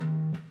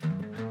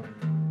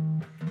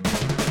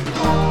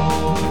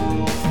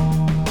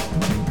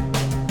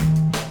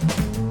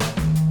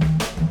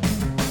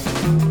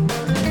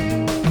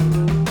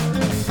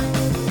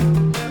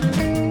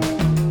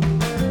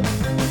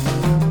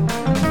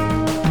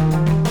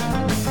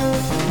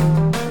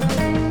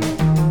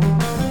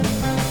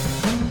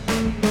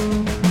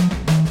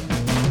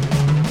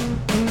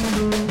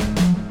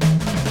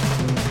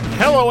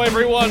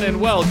everyone, and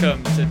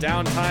welcome to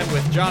Downtime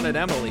with John and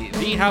Emily,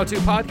 the how-to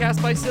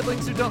podcast by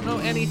siblings who don't know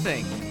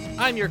anything.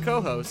 I'm your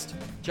co-host,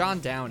 John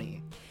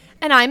Downey.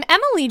 And I'm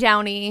Emily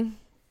Downey.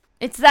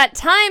 It's that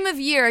time of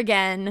year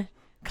again,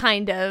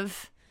 kind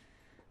of.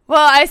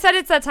 Well, I said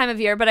it's that time of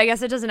year, but I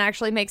guess it doesn't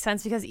actually make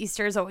sense because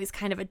Easter is always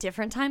kind of a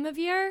different time of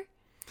year.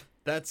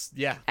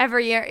 Yeah.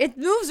 Every year. It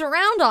moves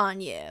around on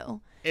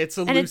you. It's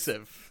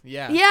elusive.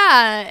 Yeah.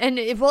 Yeah, and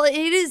it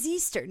is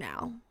Easter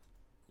now.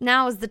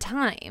 Now is the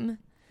time.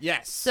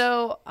 Yes.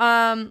 So,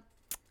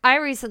 I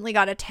recently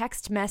got a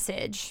text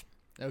message.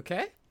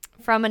 Okay.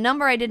 From a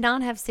number I did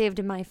not have saved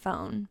in my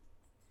phone.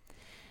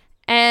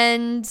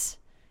 And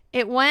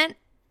it went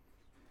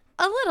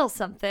a little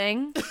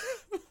something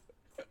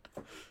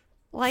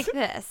like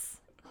this.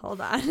 Hold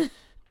on.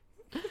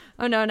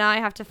 Oh no, now I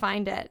have to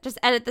find it. Just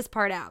edit this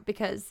part out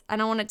because I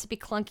don't want it to be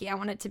clunky. I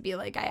want it to be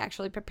like I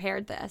actually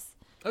prepared this.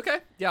 Okay.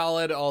 Yeah, I'll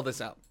edit all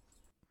this out.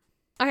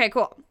 Okay,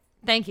 cool.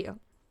 Thank you.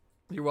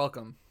 You're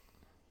welcome.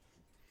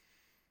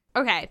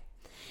 Okay.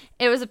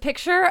 It was a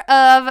picture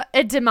of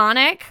a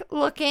demonic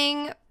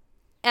looking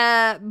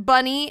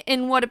bunny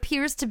in what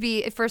appears to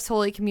be a First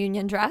Holy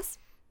Communion dress.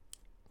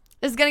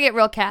 This is going to get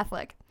real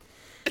Catholic.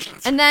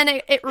 And then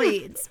it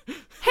reads,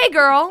 "Hey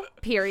girl,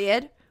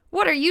 period.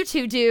 What are you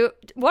two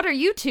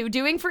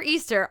doing for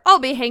Easter? I'll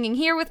be hanging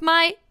here with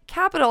my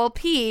capital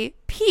P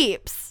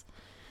peeps.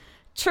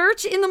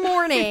 Church in the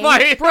morning.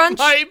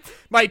 Brunch.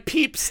 My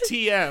peeps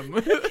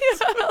TM.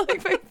 Yeah,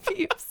 like my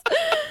peeps.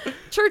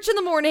 Church in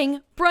the morning,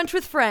 brunch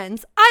with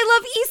friends. I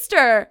love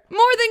Easter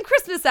more than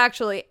Christmas,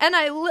 actually. And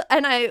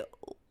I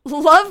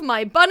love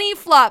my bunny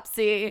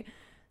Flopsy."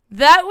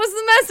 That was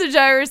the message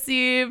I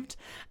received.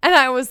 And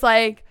I was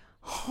like,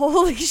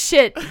 holy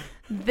shit,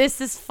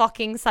 this is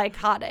fucking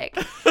psychotic.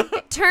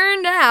 It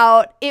turned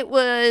out it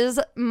was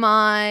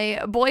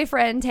my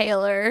boyfriend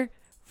Taylor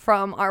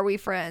from Are We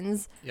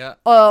Friends? Yeah.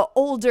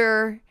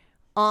 Older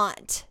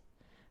aunt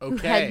who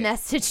had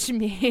messaged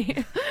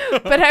me.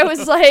 But I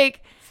was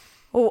like,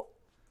 oh,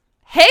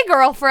 hey,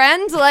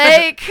 girlfriend,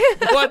 like.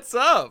 What's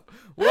up?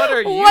 What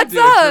are you What's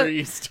doing up? for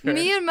Easter?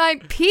 Me and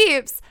my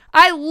peeps.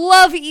 I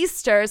love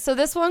Easter. So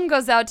this one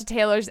goes out to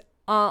Taylor's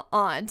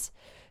aunt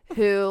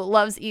who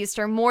loves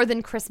Easter more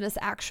than Christmas,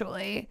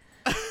 actually.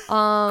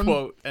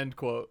 Quote, end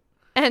quote.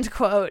 End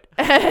quote.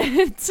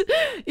 And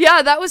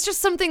yeah, that was just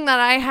something that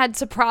I had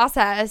to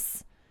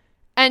process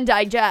and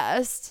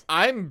digest.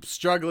 I'm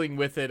struggling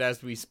with it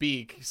as we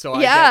speak, so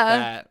I Yeah. get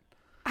that.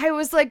 I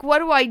was like, what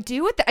do I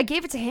do with that? I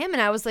gave it to him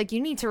and I was like, you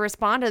need to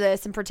respond to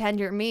this and pretend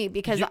you're me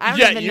because I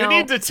don't even know. You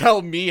need to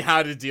tell me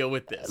how to deal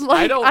with this.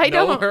 Like, I don't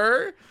know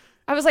her.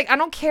 I was like, I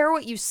don't care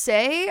what you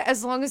say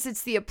as long as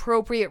it's the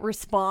appropriate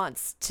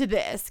response to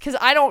this because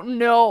I don't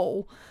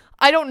know.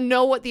 I don't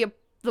know what the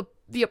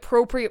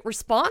appropriate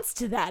response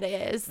to that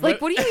is.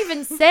 Like, what do you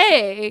even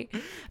say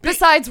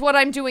besides what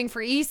I'm doing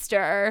for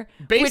Easter,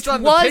 Based which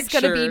on the was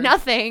going to be picture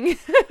nothing.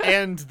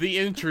 and the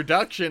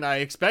introduction, I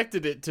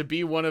expected it to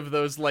be one of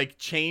those like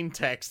chain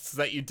texts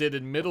that you did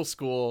in middle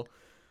school.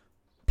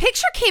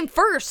 Picture came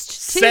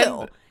first,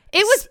 too.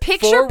 It was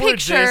picture. Forward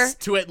this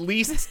to at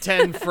least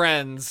 10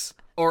 friends,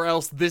 or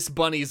else this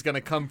bunny's going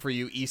to come for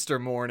you Easter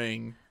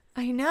morning.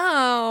 I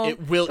know.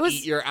 It will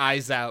eat your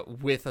eyes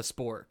out with a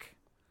spork.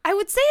 I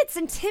would say it's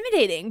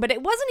intimidating, but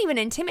it wasn't even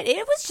intimidating.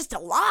 It was just a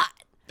lot.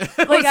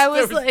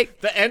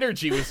 Like, the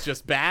energy was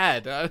just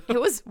bad.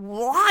 It was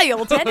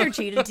wild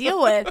energy to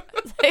deal with.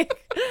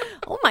 Like,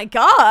 oh my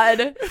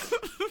God.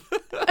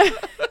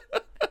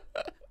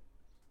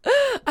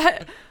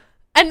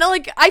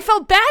 I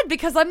felt bad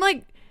because I'm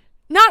like,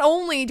 not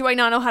only do I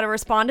not know how to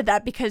respond to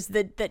that because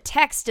the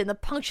text and the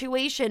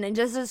punctuation and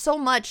just so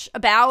much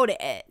about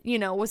it,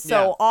 was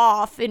so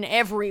off in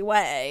every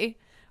way,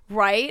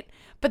 right?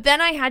 But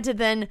then I had to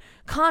then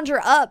conjure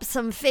up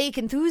some fake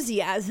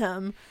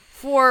enthusiasm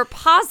for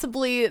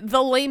possibly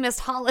the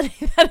lamest holiday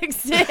that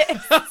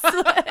exists.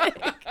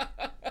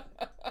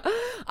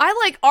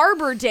 I like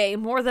Arbor Day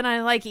more than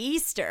I like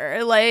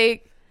Easter.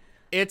 Like,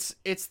 it's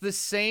the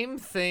same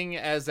thing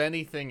as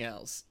anything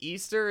else.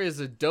 Easter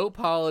is a dope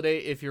holiday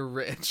if you're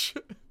rich.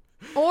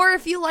 Or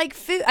if you like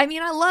food. I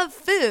mean, I love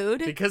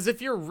food. Because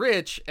if you're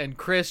rich and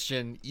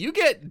Christian, you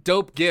get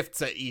dope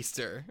gifts at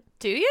Easter.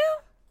 Do you?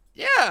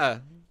 Yeah.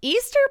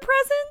 Easter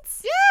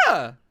presents?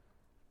 Yeah.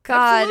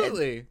 God.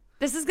 Absolutely.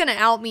 This is going to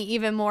out me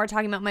even more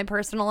talking about my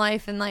personal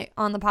life and like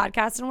on the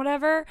podcast and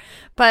whatever.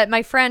 But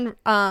my friend,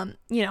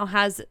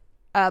 has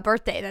a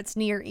birthday that's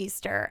near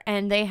Easter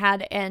and they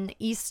had an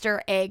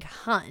Easter egg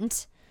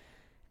hunt.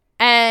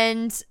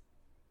 And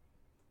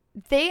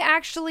they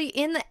actually,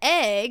 in the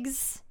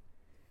eggs,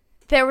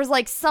 there was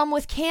like some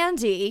with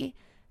candy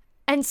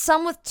and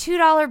some with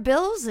 $2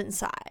 bills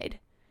inside.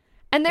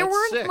 And there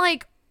weren't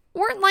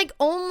like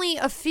only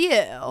a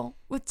few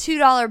with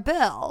 $2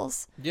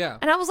 bills. Yeah.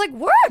 And I was like,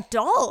 we're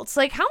adults.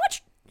 Like, how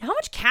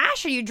much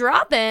cash are you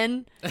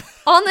dropping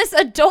on this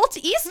adult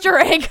Easter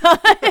egg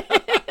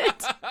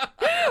hunt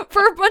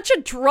for a bunch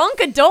of drunk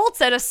adults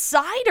at a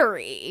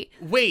cidery?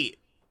 Wait,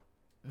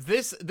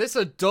 this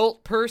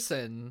adult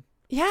person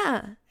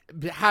Yeah.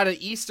 had an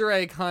Easter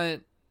egg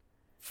hunt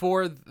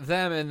for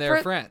them and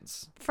their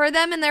friends. For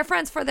them and their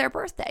friends for their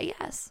birthday,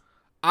 yes.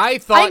 I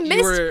thought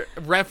you were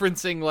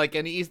referencing like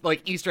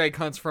Easter egg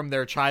hunts from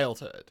their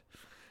childhood.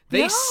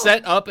 They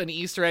set up an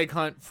Easter egg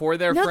hunt for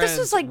their friends this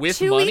was like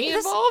with money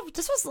involved?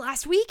 This was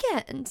last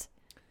weekend.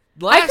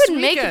 I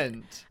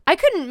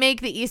couldn't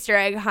make the Easter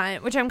egg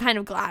hunt, which I'm kind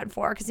of glad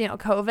for because,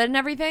 COVID and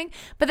everything.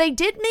 But they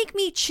did make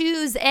me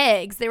choose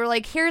eggs. They were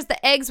like, here's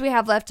the eggs we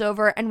have left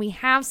over, and we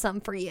have some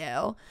for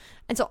you.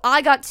 And so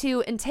I got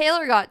 2, and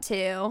Taylor got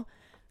 2.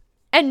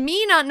 And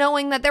me not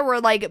knowing that there were,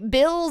 like,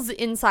 bills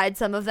inside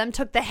some of them,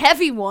 took the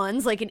heavy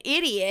ones like an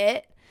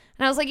idiot.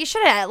 And I was like, you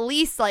should have at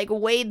least, like,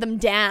 weighed them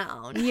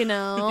down,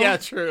 Yeah,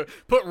 true.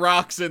 Put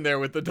rocks in there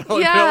with the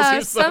dollar bills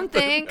or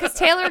something. Because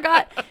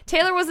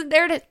Taylor wasn't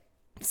there to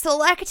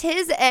select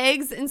his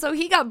eggs, and so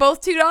he got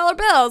both $2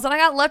 bills, and I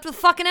got left with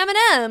fucking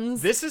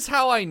M&Ms. This is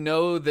how I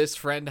know this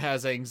friend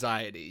has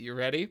anxiety. You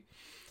ready?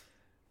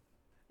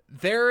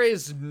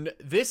 This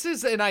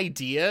is an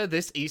idea,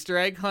 this Easter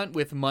egg hunt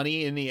with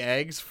money in the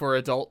eggs for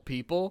adult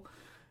people.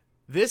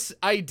 This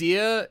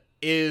idea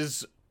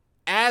is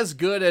as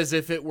good as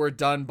if it were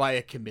done by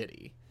a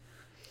committee.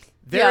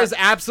 There is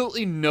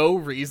absolutely no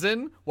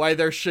reason why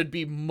there should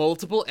be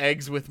multiple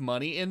eggs with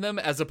money in them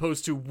as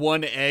opposed to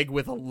one egg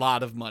with a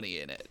lot of money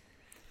in it.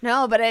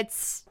 No, but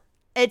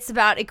it's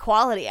about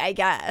equality, I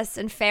guess,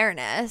 and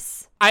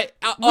fairness.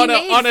 On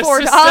a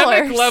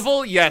systemic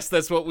level, yes,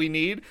 that's what we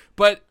need.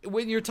 But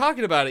when you're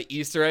talking about an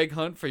Easter egg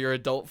hunt for your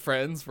adult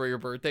friends for your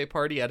birthday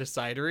party at a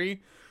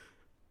cidery,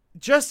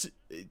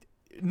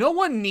 no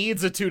one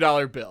needs a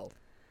 $2 bill.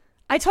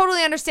 I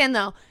totally understand,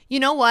 though. You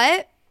know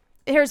what?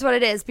 Here's what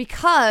it is.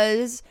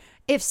 Because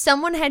if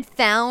someone had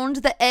found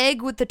the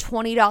egg with the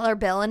 $20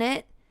 bill in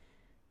it,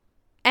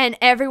 and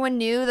everyone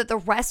knew that the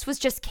rest was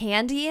just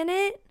candy in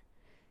it,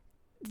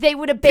 they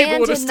would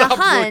abandon the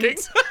hunt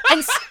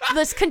and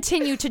let's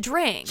continue to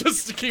drink.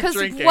 Just to keep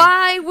drinking. Because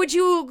why would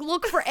you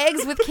look for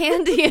eggs with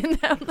candy in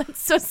them?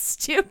 That's so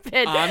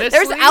stupid. Honestly?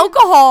 There's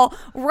alcohol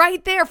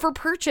right there for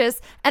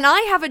purchase, and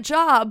I have a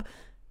job.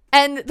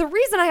 And the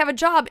reason I have a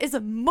job is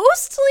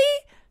mostly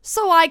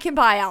so I can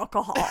buy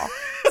alcohol.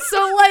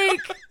 So,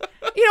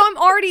 I'm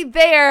already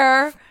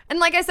there. And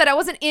like I said, I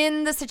wasn't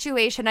in the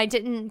situation. I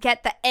didn't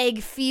get the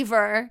egg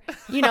fever,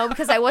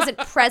 because I wasn't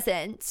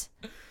present.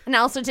 And I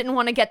also didn't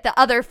want to get the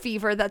other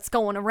fever that's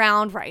going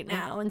around right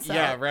now. And so,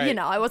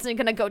 I wasn't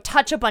going to go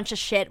touch a bunch of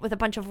shit with a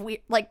bunch of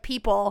weird,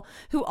 people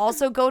who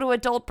also go to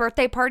adult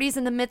birthday parties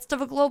in the midst of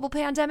a global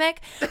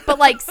pandemic.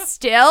 But,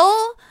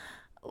 still,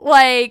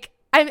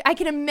 I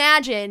can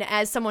imagine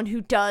as someone who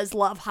does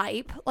love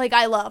hype.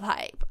 I love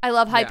hype. I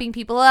love hyping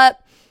people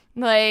up.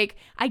 I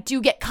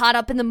do get caught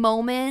up in the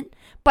moment.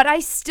 But I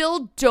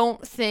still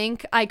don't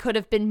think I could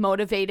have been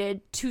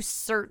motivated to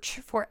search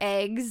for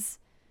eggs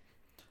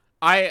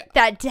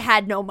that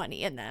had no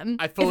money in them.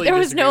 I fully there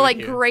was disagree no with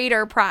you.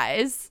 greater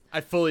prize.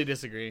 I fully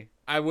disagree.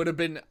 I would have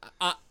been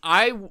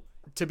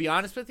to be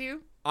honest with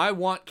you, I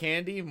want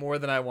candy more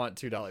than I want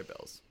 $2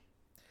 bills.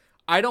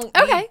 I don't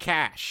need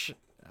cash.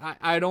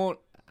 I don't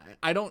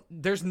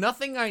there's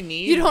nothing I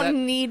need.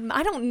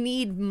 I don't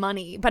need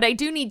money, but I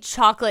do need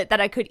chocolate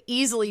that I could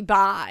easily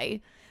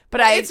buy. But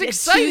I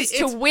choose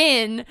to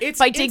win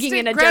by digging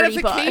in a dirty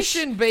bush.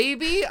 Gratification,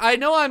 baby. I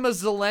know I'm a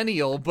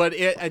zillennial, but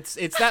it's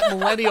that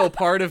millennial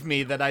part of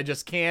me that I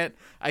just can't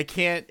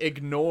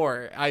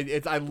ignore.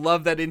 I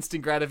love that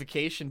instant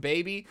gratification,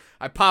 baby.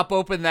 I pop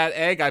open that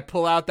egg, I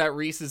pull out that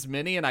Reese's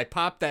Mini, and I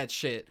pop that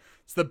shit.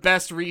 It's the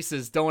best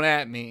Reese's. Don't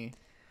at me.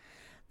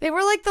 They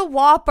were like the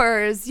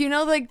Whoppers,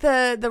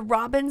 the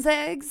Robin's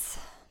eggs.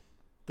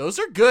 Those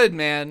are good,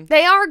 man.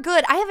 They are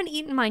good. I haven't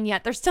eaten mine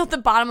yet. They're still at the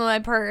bottom of my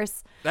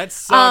purse. That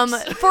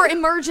sucks. For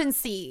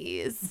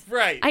emergencies.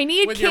 Right. I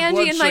need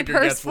candy in my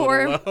purse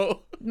for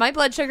low. My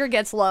blood sugar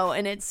gets low,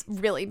 and it's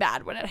really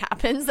bad when it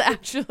happens,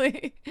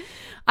 actually.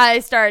 I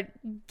start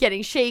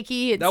getting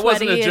shaky and that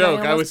sweaty. That wasn't a joke.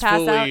 I was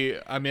fully,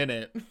 I'm in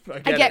it.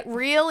 I get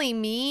really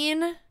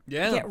mean.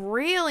 Yeah. I get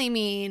really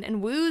mean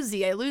and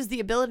woozy. I lose the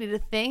ability to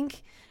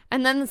think.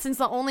 And then since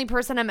the only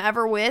person I'm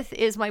ever with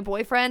is my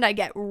boyfriend, I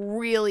get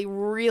really,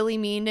 really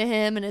mean to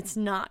him, and it's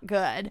not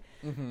good.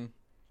 Mm-hmm.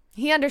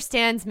 He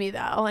understands me,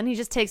 though, and he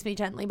just takes me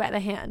gently by the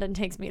hand and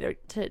takes me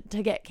to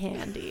get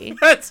candy.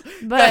 That's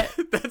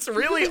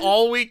really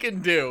all we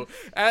can do.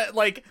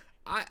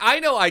 I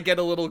know I get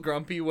a little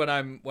grumpy when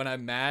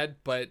I'm mad,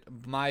 but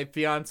my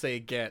fiance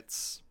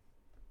gets.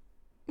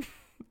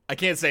 I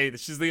can't say this.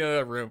 She's in the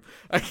other room.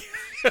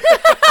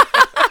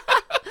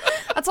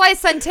 That's why I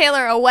send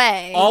Taylor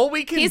away. All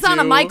we can He's on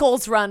a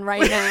Michael's run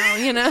right now,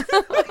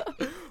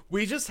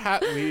 We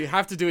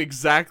have to do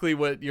exactly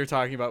what you're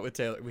talking about with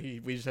Taylor. We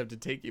just have to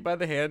take you by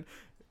the hand,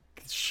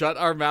 shut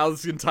our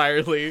mouths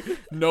entirely,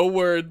 no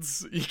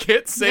words. You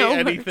can't say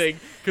anything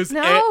because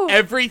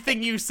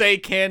everything you say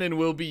can and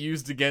will be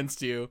used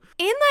against you.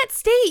 In that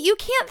state, you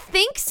can't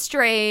think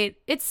straight.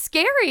 It's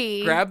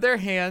scary. Grab their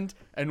hand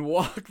and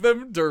walk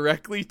them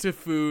directly to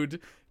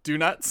food. Do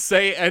not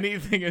say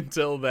anything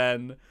until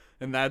then.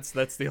 And that's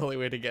the only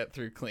way to get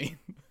through clean.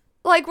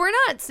 like, we're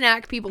not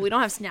snack people. We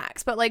don't have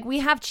snacks, but like we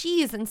have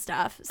cheese and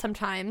stuff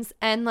sometimes.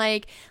 And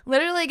like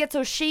literally I get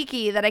so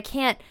shaky that I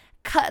can't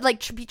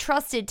be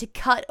trusted to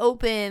cut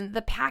open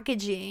the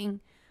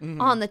packaging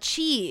on the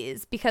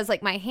cheese because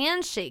like my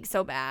hands shake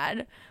so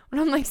bad when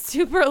I'm like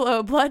super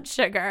low blood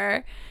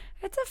sugar.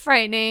 It's a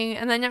frightening.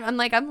 And then I'm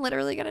like, I'm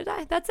literally going to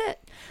die. That's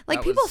it.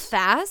 Like people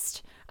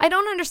fast. I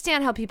don't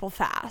understand how people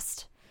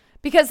fast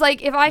because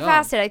like if I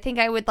fasted, I think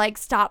I would like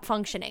stop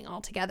functioning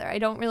altogether. I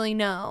don't really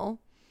know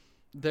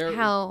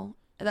how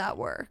that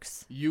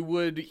works. You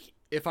would,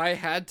 if I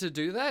had to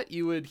do that,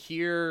 you would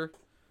hear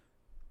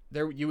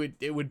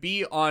it would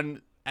be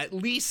on at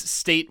least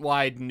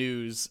statewide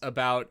news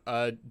about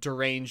a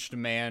deranged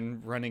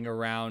man running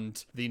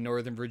around the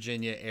Northern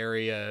Virginia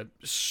area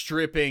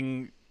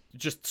screaming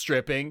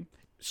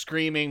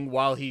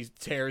while he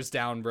tears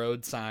down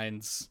road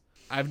signs.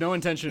 I have no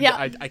intention. Yeah.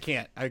 I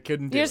can't. I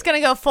couldn't do it. You're just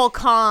going to go full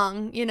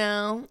Kong, you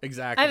know?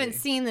 Exactly. I haven't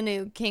seen the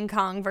new King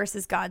Kong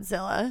versus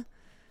Godzilla,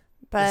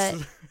 but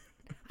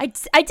I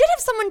did have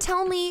someone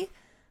tell me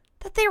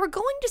that they were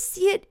going to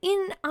see it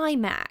in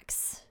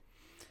IMAX.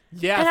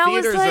 Yeah, and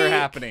theaters like, are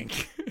happening.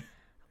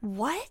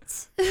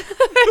 What?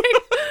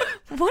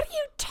 What are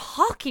you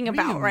talking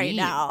about right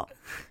now?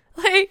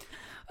 Like,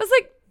 I was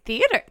like,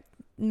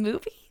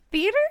 movie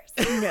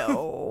theaters?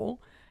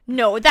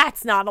 No,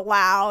 that's not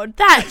allowed.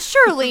 That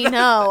surely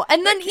no.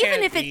 And then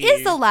even if it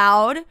is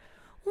allowed,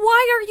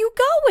 why are you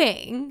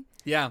going?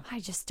 Yeah. I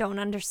just don't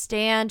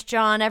understand,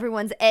 John.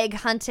 Everyone's egg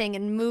hunting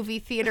and movie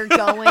theater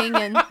going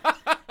and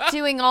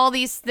doing all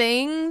these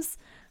things.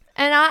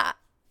 And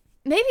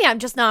maybe I'm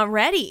just not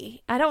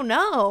ready. I don't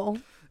know.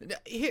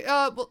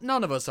 Well,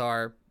 none of us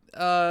are.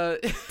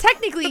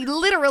 Technically,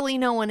 literally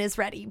no one is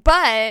ready.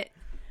 But,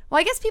 well,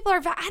 I guess people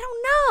are, I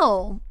don't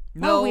know.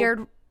 No. What a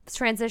weird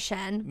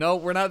transition. No,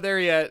 we're not there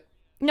yet.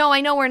 No,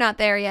 I know we're not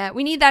there yet.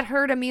 We need that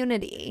herd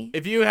immunity.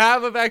 If you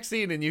have a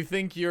vaccine and you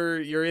think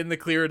you're in the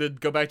clear to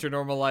go back to your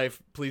normal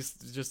life, please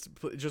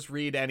just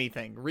read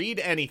anything. Read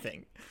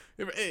anything.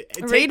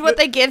 Read what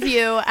they give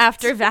you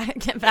after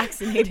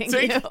vaccinating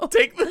you.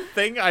 Take the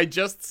thing I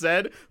just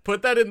said,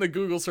 put that in the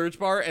Google search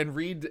bar, and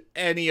read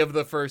any of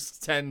the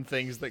first 10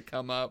 things that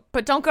come up.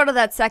 But don't go to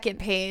that second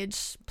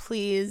page,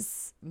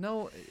 please.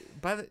 No,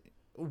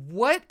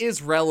 what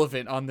is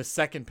relevant on the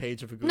second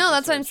page of a Google search? No,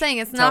 that's what I'm saying.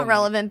 It's not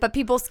relevant, but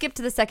people skip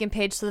to the second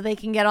page so they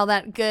can get all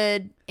that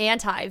good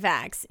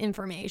anti-vax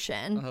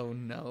information. Oh,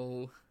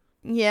 no.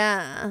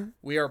 Yeah.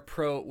 We are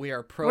pro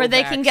where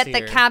they can get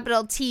the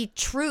capital T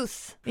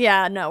truth.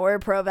 Yeah, no, we're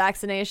pro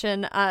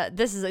vaccination.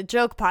 This is a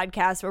joke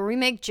podcast where we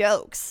make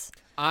jokes.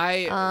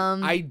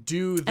 I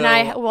do though. And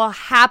I will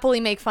happily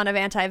make fun of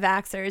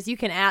anti-vaxxers. You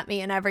can at me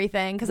and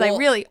everything because I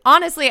really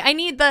honestly I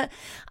need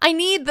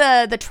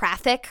the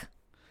traffic.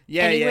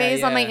 Yeah,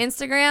 anyways, on my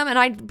Instagram, and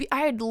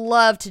I'd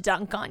love to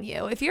dunk on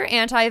you if you're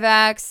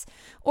anti-vax,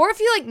 or if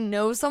you like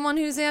know someone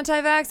who's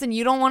anti-vax and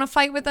you don't want to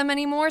fight with them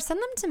anymore.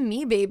 Send them to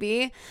me,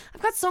 baby.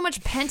 I've got so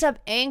much pent-up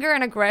anger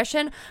and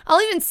aggression.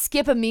 I'll even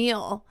skip a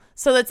meal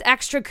so that's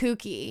extra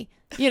kooky.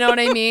 You know what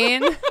I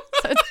mean?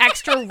 So it's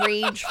extra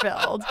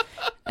rage-filled,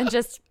 and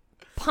just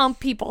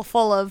pump people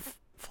full of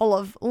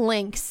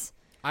links.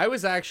 I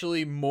was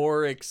actually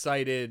more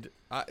excited.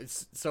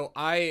 So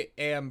I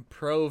am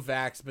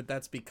pro-vax, but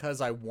that's because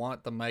I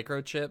want the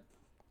microchip.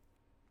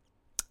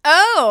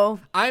 Oh.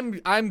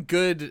 I'm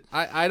good.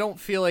 I don't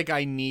feel like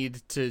I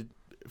need to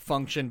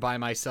function by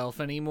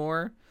myself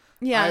anymore.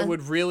 Yeah. I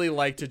would really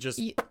like to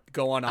just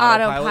go on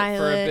autopilot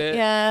for a bit.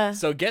 Yeah.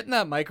 So getting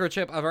that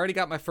microchip, I've already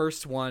got my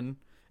first one,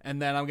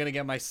 and then I'm going to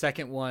get my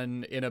second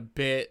one in a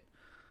bit.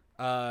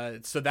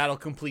 So that'll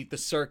complete the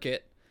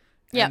circuit.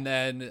 Yep. And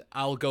then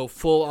I'll go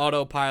full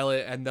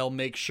autopilot, and they'll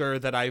make sure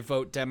that I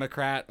vote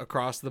Democrat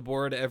across the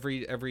board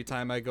every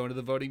time I go into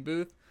the voting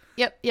booth.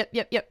 Yep.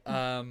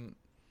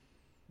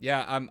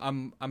 Yeah,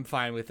 I'm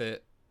fine with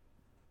it.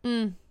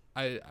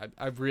 I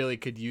really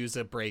could use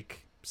a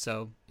break,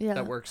 so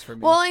that works for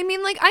me. Well, I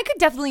mean, like, I could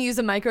definitely use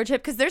a microchip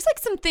because there's like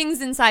some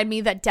things inside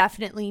me that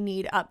definitely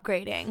need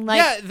upgrading. Like,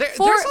 yeah, there's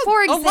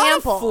for example, a lot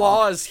of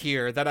flaws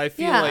here that I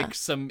feel like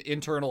some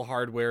internal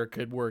hardware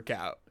could work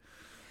out.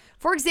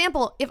 For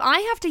example, if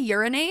I have to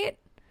urinate,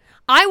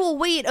 I will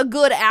wait a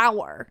good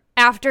hour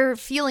after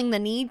feeling the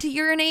need to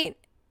urinate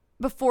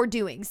before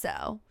doing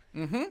so.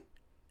 Mm-hmm.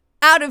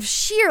 Out of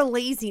sheer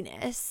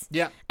laziness.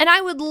 Yeah. And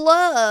I would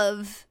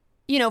love,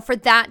 for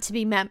that to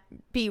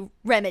be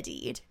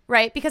remedied,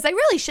 right? Because I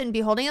really shouldn't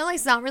be holding it. Like,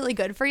 it's not really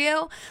good for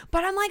you.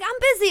 But I'm like,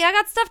 I'm busy. I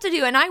got stuff to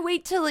do. And I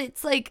wait till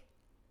it's like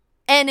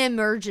an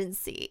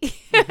emergency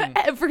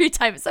every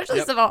time, especially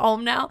since I'm at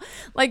home now.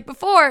 Like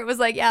before it was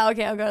like, yeah,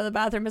 okay, I'll go to the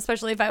bathroom,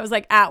 especially if I was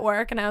like at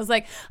work and I was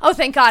like, oh,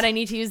 thank God I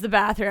need to use the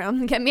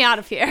bathroom. Get me out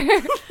of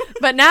here.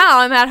 But now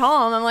I'm at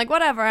home. I'm like,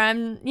 whatever.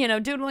 I'm,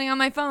 doodling on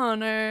my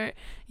phone, or,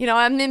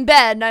 I'm in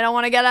bed and I don't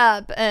want to get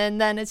up. And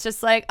then it's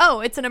just like, oh,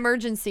 it's an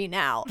emergency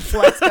now.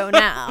 Let's go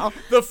now.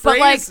 The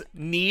phrase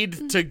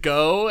need to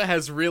go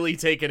has really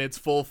taken its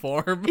full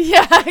form.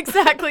 Yeah,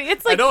 exactly.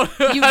 It's like,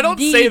 I don't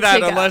say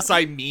that unless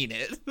I mean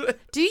it.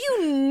 Do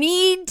you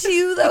need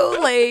to though?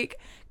 Like,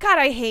 God,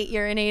 I hate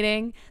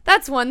urinating.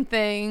 That's one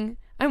thing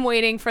I'm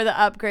waiting for the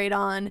upgrade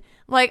on.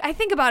 Like, I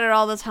think about it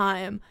all the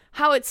time,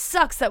 how it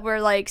sucks that we're,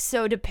 like,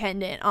 so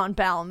dependent on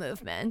bowel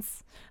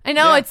movements. I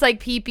know it's, like,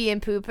 pee-pee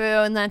and poo-poo,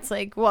 and that's,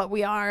 like, what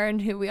we are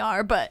and who we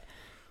are, but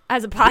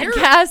as a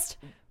podcast...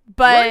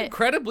 But we're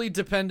incredibly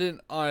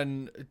dependent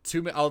on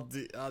too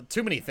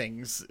many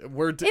things.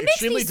 We're it makes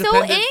extremely me so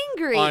dependent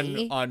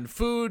angry. on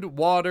food,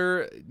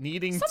 water,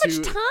 needing so to...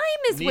 much time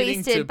is needing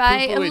wasted to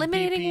by poo-poo and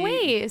eliminating pee-pee,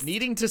 waste.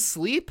 needing to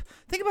sleep.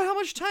 Think about how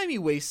much time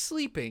you waste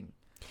sleeping.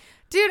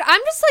 Dude,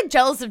 I'm just like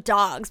jealous of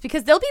dogs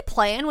because they'll be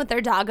playing with their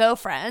doggo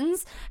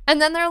friends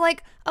and then they're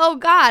like, oh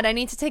God, I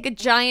need to take a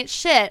giant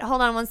shit.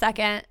 Hold on one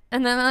second.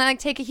 And then they like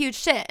take a huge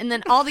shit. And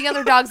then all the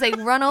other dogs like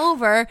run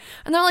over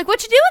and they're like,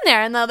 what you doing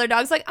there? And the other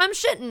dog's like, I'm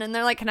shitting. And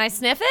they're like, can I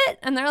sniff it?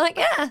 And they're like,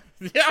 yeah.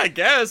 Yeah, I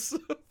guess.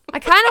 I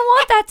kind of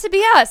want that to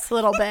be us a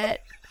little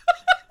bit.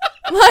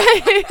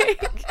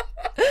 Like,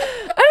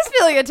 I just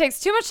feel like it takes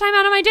too much time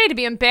out of my day to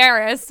be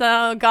embarrassed.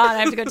 Oh God, I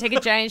have to go take a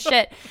giant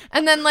shit.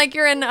 And then like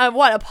you're in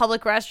a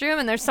public restroom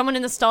and there's someone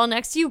in the stall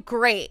next to you.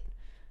 Great.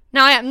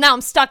 Now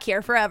I'm stuck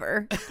here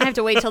forever. I have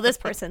to wait till this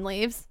person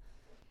leaves.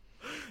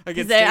 I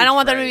don't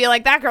want them to be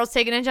like, that girl's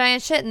taking a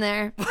giant shit in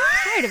there. I'm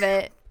tired of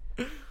it.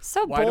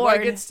 So Why bored.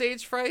 do I get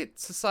stage fright?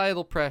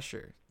 Societal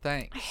pressure.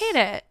 Thanks. I hate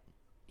it.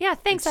 Yeah,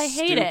 thanks. I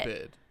hate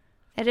it.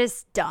 It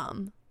is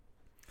dumb.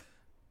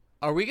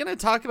 Are we going to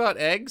talk about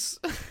eggs?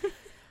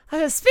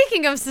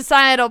 Speaking of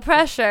societal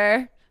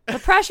pressure, the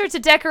pressure to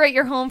decorate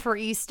your home for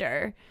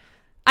Easter.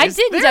 I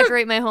didn't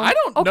decorate my home. I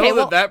don't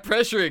know that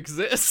pressure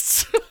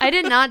exists. I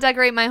did not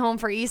decorate my home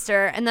for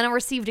Easter, and then I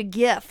received a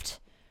gift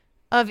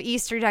of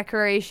Easter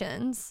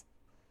decorations.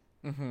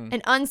 Mm-hmm.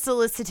 An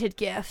unsolicited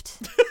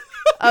gift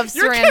of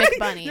ceramic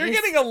bunnies. You're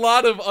getting a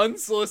lot of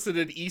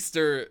unsolicited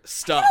Easter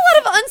stuff. A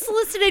lot of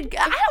unsolicited...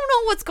 I don't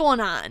know what's going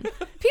on.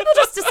 People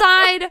just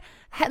decide...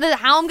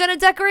 how I'm gonna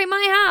decorate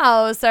my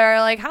house or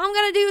like how I'm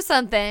gonna do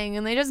something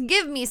and they just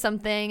give me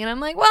something and I'm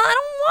like, well, I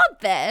don't want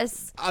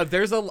this.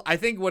 I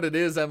think what it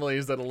is, Emily,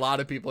 is that a lot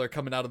of people are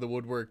coming out of the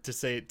woodwork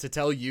to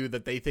tell you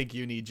that they think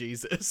you need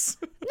Jesus.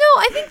 No,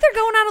 I think they're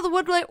going out of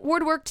the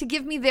woodwork to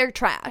give me their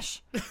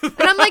trash. And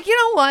I'm like, you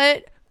know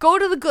what? Go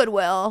to the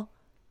Goodwill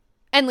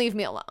and leave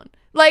me alone.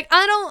 Like,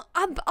 I'll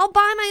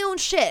buy my own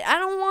shit. I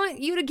don't want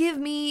you to give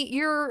me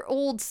your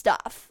old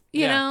stuff,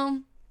 you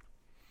know?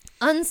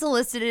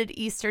 Unsolicited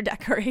Easter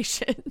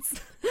decorations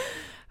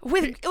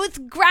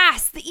with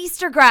grass, the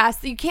Easter grass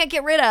that you can't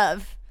get rid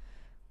of.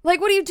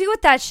 Like, what do you do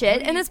with that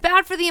shit? And it's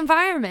bad for the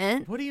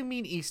environment. What do you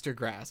mean Easter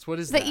grass? What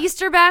is that? The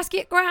Easter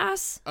basket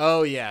grass?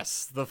 Oh,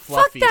 yes. The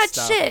fluffy stuff. Fuck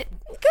that stuff. shit.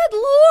 Good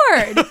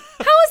Lord.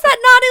 How is that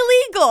not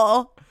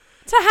illegal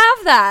to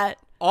have that?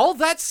 All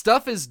that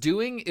stuff is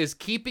doing is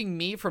keeping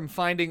me from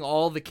finding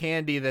all the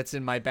candy that's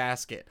in my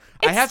basket.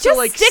 I have to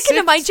like stick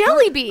into my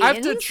jelly beans. I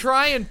have to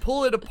try and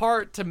pull it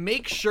apart to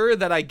make sure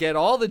that I get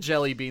all the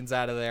jelly beans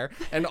out of there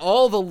and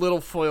all the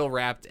little foil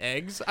wrapped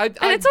eggs. And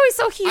it's always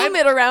so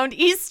humid around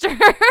Easter.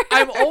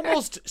 I'm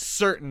almost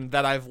certain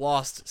that I've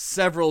lost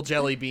several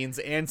jelly beans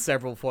and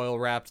several foil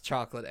wrapped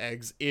chocolate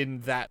eggs in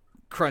that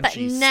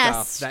crunchy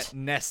stuff, that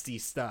nesty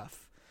stuff.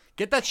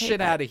 Get that shit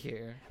out of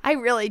here. I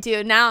really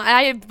do. Now,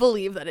 I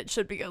believe that it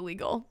should be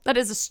illegal. That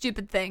is a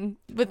stupid thing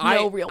with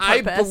no real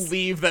purpose. I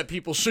believe that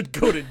people should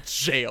go to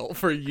jail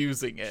for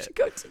using it. Should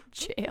go to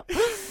jail.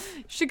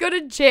 Should go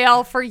to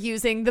jail for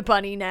using the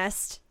bunny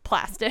nest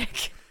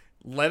plastic.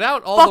 Let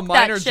out all the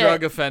minor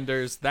drug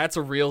offenders. That's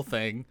a real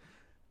thing.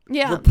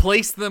 Yeah.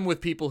 Replace them with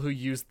people who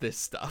use this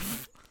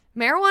stuff.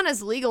 Marijuana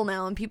is legal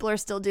now, and people are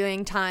still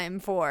doing time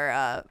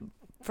for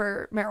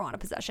marijuana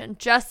possession,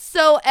 just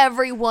so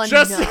everyone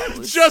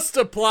knows. Just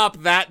to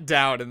plop that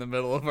down in the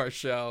middle of our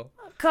show.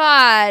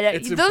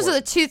 God, those are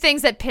the two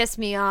things that piss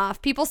me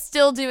off. People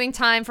still doing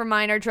time for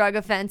minor drug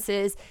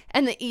offenses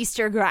and the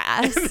Easter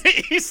grass.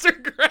 The Easter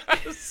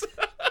grass.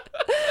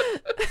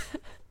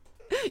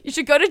 You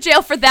should go to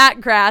jail for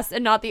that grass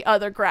and not the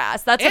other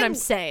grass. That's what I'm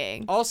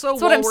saying. Also,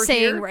 that's what I'm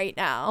saying right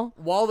now.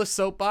 While the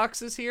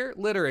soapbox is here,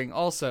 littering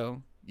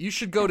also. You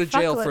should go to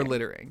jail for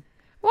littering.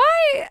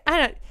 Why?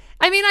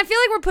 I mean, I feel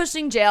like we're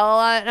pushing jail a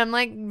lot, and I'm,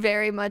 like,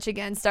 very much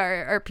against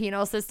our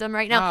penal system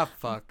right now. Ah,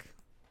 fuck.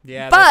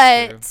 Yeah,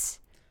 that's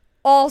true.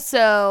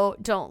 Also,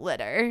 don't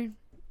litter.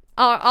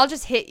 I'll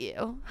just hit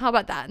you. How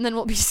about that? And then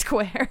we'll be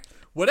square.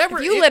 Whatever.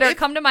 If you litter,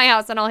 come to my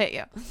house, and I'll hit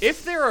you.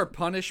 If there are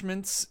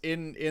punishments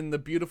in the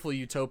beautiful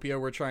utopia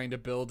we're trying to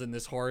build in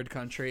this horrid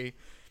country,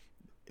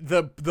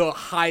 the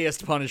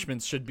highest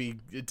punishments should be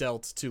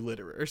dealt to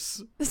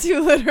litterers.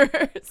 To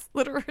litterers.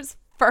 Litterers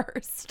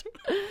first.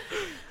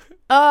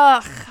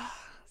 Ugh.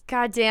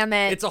 God damn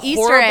it. It's a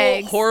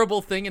Easter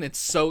horrible thing, and it's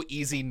so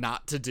easy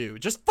not to do.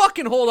 Just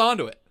fucking hold on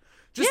to it.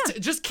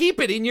 Just keep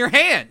it in your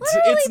hands.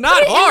 Literally it's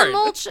not hard.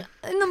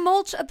 In the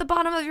mulch at the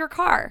bottom of your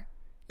car.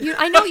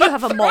 I know you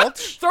have a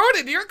mulch. Throw it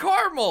into your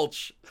car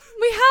mulch.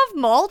 We have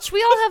mulch.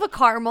 We all have a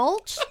car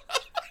mulch.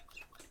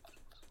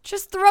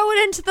 Just throw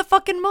it into the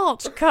fucking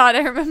mulch. God,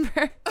 I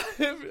remember.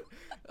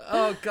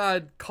 Oh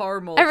God,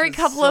 car mulch Every is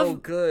couple so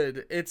of-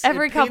 good. It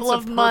every paints couple a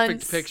of perfect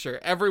months. picture.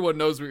 Everyone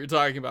knows what you're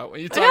talking about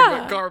when you talk Yeah.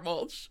 about car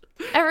mulch.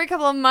 Every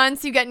couple of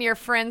months, you get in your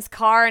friend's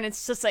car and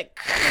it's just like,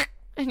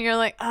 and you're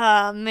like,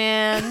 oh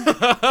man.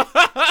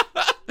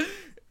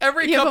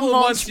 Every You have a couple of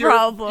mulch months,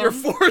 problem. you're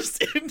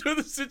forced into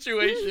the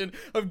situation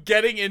of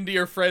getting into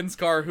your friend's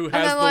car who has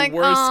they're the like,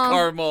 worst "Oh."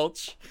 car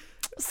mulch.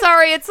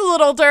 Sorry, it's a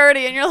little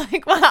dirty. And you're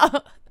like,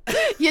 wow,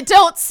 you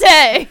don't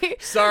say.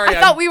 Sorry,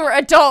 I thought we were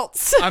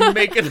adults. I'm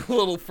making a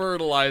little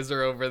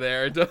fertilizer over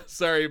there.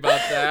 Sorry about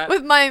that.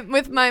 with my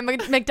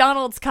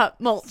McDonald's cup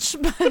mulch.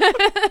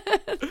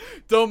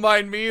 Don't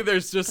mind me.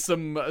 There's just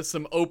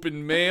some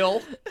open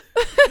mail.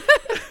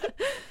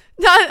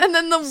 And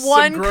then the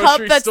one cup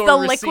grocery that's store the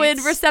liquid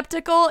receipts.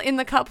 receptacle in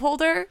the cup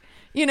holder.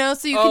 You know,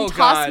 so you can Oh,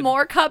 toss God.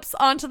 more cups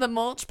onto the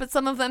mulch, but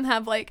some of them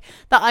have like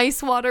the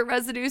ice water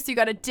residue, so you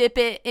got to dip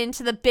it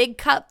into the big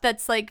cup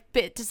that's like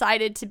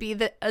decided to be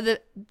the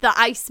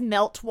ice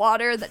melt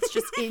water that's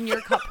just in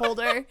your cup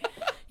holder.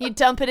 You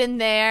dump it in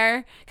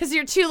there because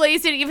you're too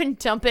lazy to even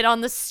dump it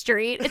on the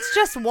street. It's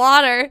just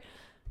water,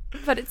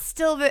 but it's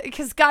still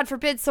because God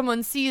forbid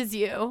someone sees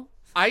you.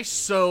 I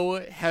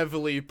so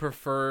heavily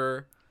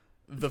prefer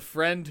the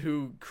friend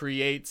who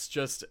creates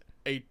just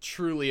a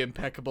truly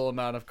impeccable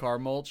amount of car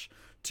mulch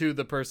to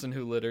the person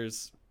who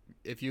litters.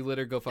 If you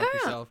litter, go fuck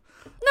yourself.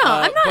 No,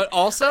 I'm not. But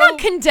also, I'm not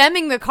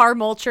condemning the car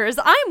mulchers.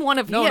 I'm one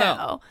of No, you.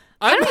 no.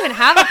 I don't even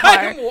have a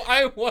car.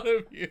 I'm one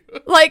of you.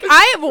 Like,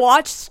 I have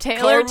watched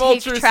Taylor Car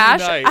take mulchers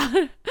trash.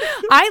 unite.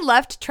 I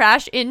left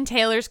trash in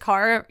Taylor's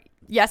car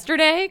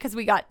yesterday because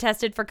we got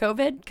tested for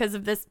COVID because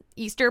of this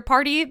Easter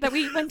party that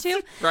we went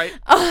to. Right.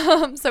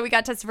 So we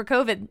got tested for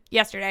COVID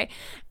yesterday.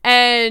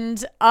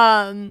 And,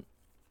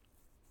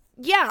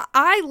 yeah,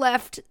 I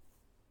left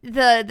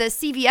the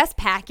CVS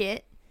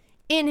packet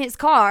in his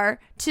car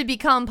to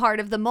become part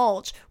of the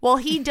mulch while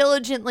he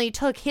diligently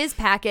took his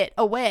packet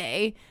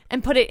away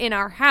and put it in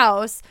our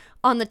house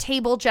on the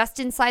table just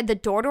inside the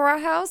door to our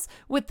house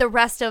with the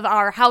rest of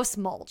our house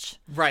mulch.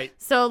 Right.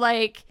 So,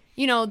 like,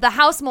 you know, the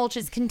house mulch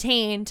is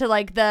contained to,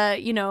 like, the,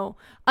 you know,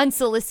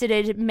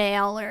 unsolicited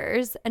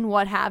mailers and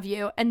what have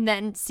you, and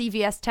then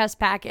CVS test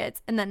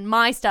packets, and then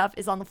my stuff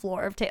is on the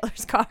floor of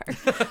Taylor's car.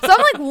 So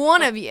I'm like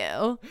one of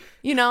you.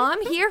 You know,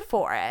 I'm here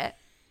for it.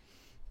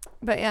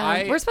 But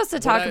yeah, we're supposed to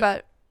talk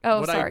about...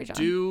 Oh, sorry,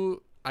 John.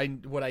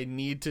 What I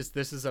need to...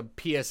 This is a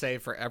PSA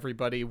for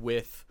everybody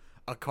with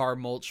a car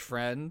mulch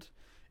friend.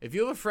 If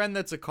you have a friend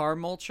that's a car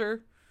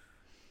mulcher...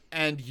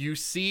 And you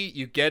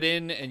get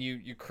in and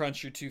you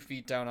crunch your 2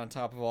 feet down on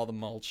top of all the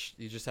mulch.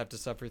 You just have to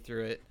suffer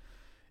through it.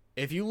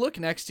 If you look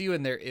next to you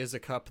and there is a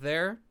cup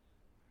there,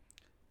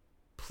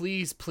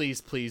 please,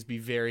 please, please be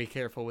very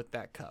careful with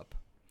that cup.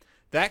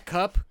 That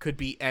cup could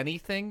be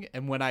anything,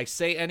 and when I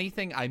say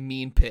anything, I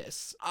mean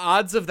piss.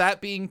 Odds of that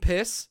being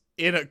piss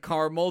in a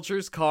car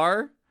mulcher's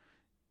car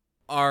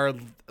are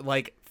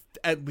like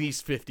at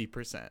least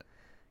 50%.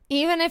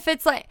 Even if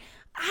it's like,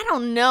 I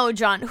don't know,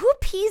 John, who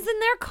pees in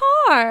their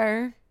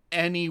car?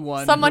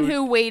 Anyone. Someone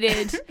who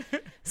waited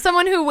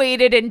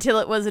until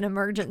it was an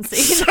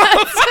emergency.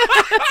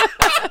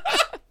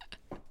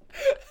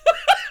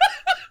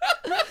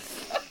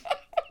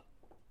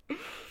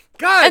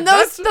 God, And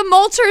those, the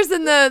mulchers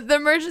and the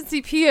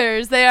emergency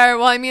peers, they are,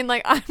 well, I mean,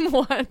 like, I'm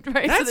one, right? So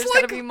That's there's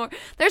like- gotta be more.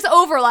 There's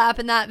overlap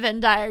in that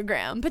Venn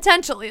diagram.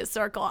 Potentially a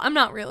circle. I'm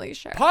not really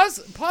sure. Pause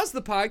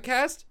the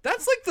podcast.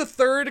 That's like the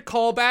third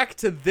callback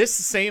to this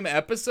same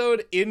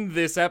episode in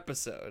this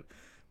episode.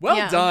 Well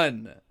Yeah.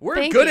 done. We're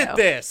Thank good you. at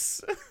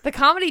this. The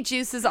comedy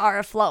juices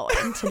are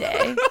flowing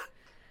today.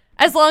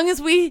 As long as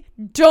we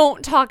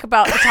don't talk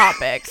about the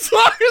topics. As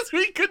long as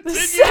we The continue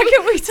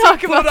second we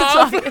talk about put the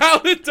off topics, how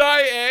to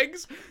dye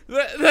eggs,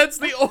 that's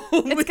the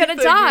only it's gonna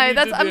thing die. we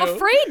need to I'm do.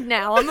 afraid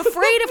now. I'm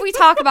afraid if we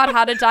talk about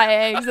how to dye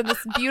eggs and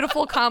this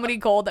beautiful comedy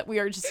gold that we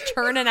are just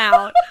churning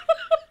out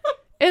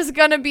is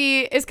gonna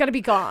be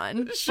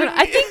gone. Should But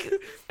I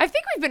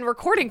think we've been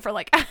recording for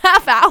like a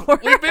half hour.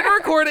 We've been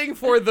recording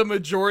for the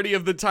majority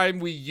of the time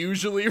we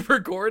usually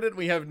record, and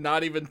we have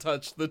not even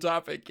touched the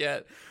topic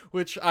yet,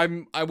 which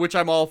I'm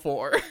all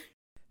for.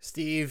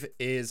 Steve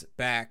is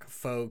back,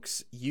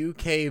 folks.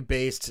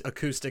 UK-based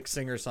acoustic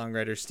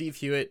singer-songwriter Steve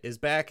Hewitt is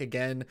back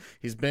again.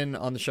 He's been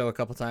on the show a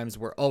couple times.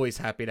 We're always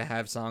happy to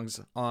have songs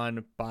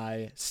on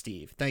by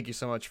Steve. Thank you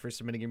so much for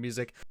submitting your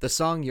music. The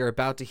song you're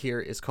about to hear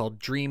is called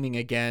Dreaming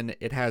Again.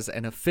 It has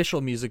an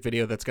official music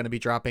video that's going to be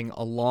dropping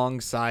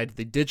alongside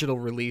the digital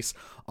release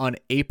on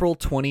April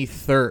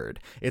 23rd.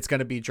 It's going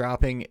to be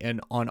dropping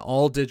on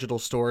all digital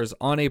stores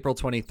on April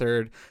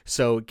 23rd.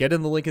 So get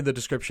in the link in the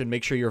description.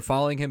 Make sure you're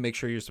following him. Make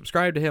sure you're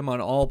subscribed to him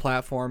on all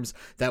platforms.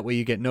 That way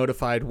you get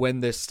notified when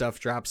this stuff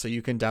drops so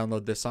you can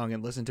download this song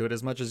and listen to it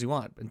as much as you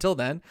want. Until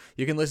then,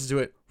 you can listen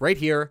to it right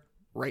here,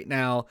 right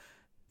now.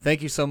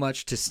 Thank you so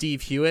much to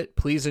Steve Hewitt.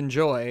 Please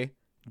enjoy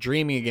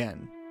Dreaming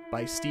Again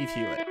by Steve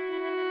Hewitt.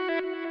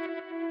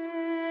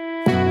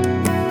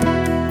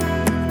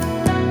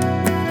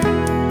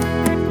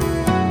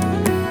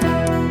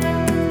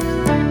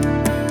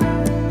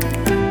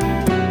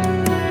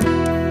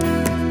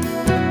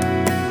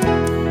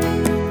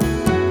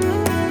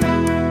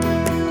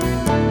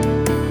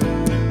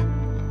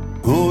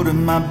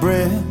 my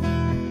breath,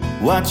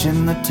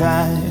 watching the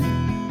tide,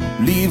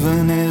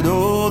 leaving it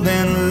old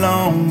and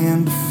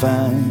longing to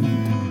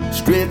find,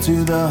 straight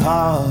to the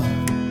heart,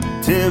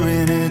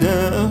 tearing it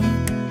up.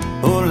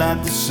 Oh,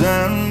 like the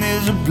sun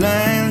is a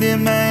blind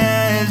in my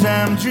eyes.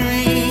 I'm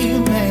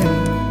dreaming,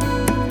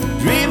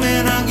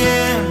 dreaming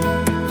again,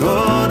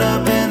 caught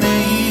up in the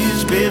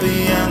east,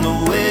 baby, and the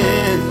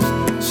west.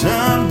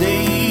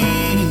 Someday,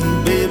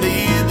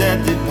 baby,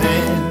 that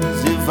depends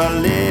if I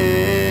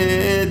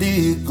let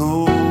it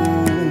go.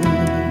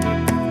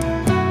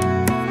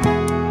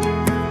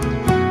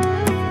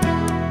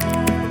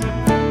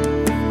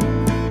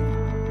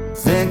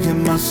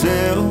 Thanking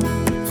myself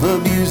for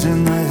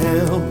abusing the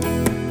help,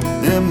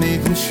 then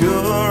making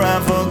sure I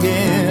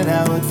forget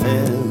how it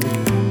felt.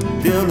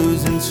 They're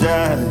losing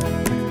sight,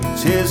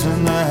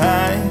 chasing the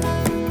high,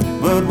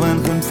 but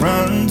when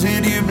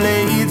confronted you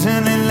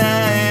blatantly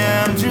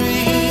lie. I'm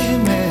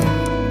dreaming,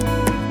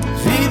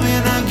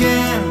 dreaming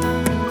again,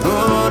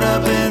 caught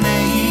up in the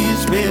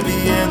east, baby,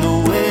 and the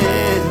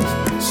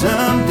west.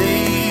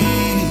 Someday,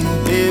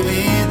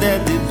 baby,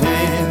 that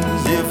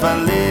depends if I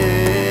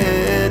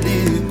let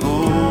it go.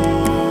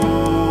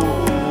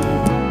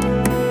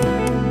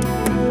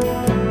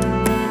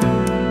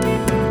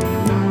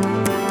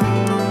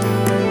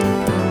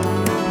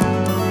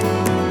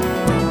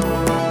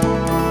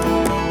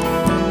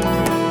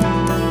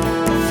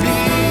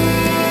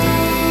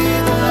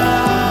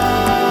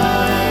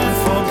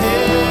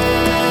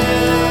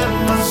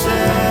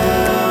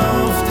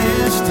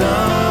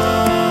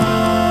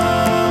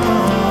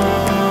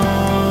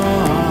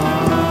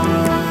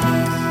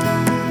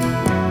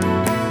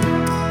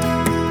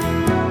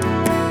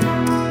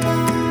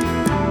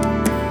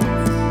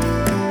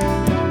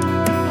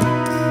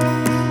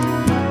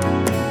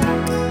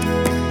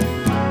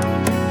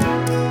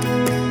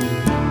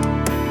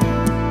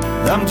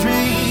 I'm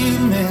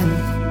dreaming,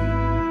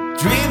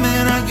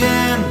 dreaming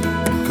again,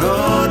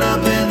 caught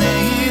up in the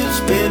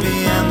east, baby,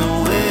 and the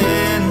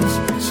winds.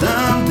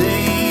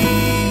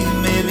 Someday,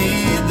 maybe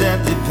that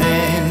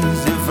depends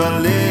if I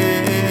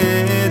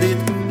let it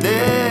go.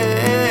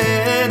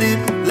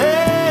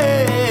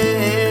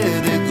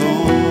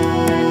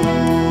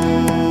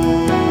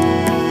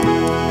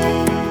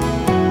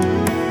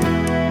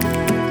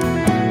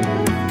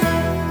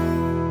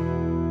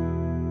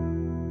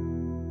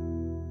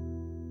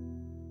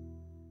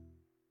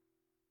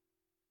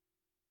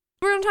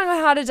 We're gonna talk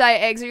about how to dye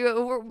eggs.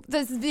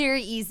 This is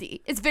very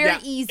easy. It's very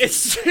easy.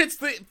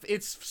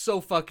 It's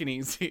so fucking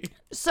easy.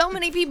 So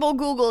many people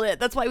Googled it.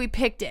 That's why we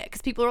picked it,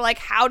 because people are like,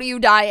 "How do you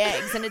dye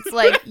eggs?" And it's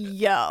like,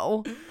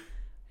 yo,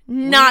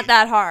 not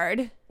that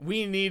hard.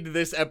 We need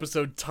this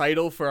episode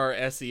title for our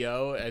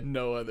SEO and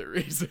no other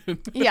reason.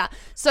 Yeah.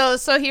 So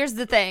here's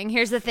the thing.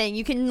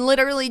 You can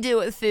literally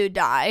do it with food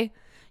dye.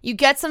 You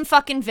get some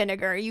fucking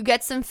vinegar. You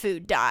get some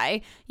food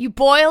dye. You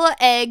boil an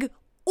egg,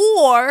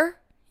 or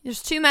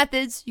there's two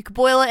methods. You could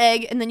boil an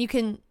egg, and then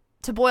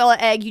to boil an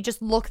egg, you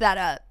just look that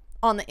up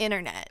on the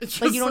internet.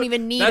 Like, you don't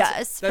even need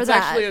us for that.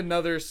 That's actually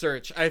another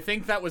search. I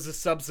think that was a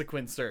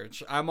subsequent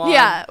search.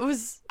 Yeah, it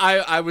was.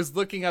 I was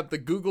looking up the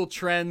Google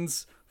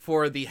Trends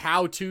for the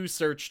how-to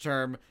search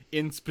term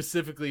in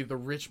specifically the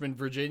Richmond,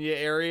 Virginia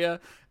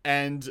area,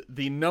 and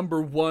the number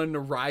 1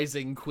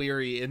 rising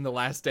query in the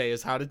last day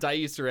is how to dye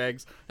Easter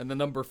eggs, and the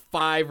number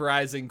 5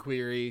 rising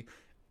query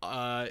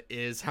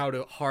is how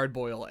to hard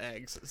boil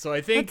eggs. So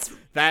I think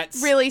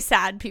that's really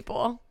sad,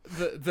 people.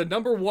 The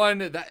number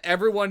 1 that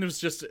everyone was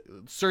just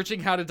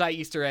searching how to dye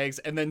Easter eggs,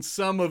 and then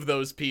some of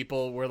those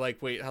people were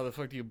like, wait, how the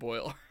fuck do you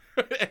boil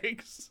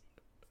eggs?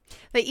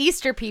 The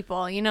Easter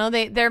people,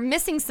 they're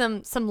missing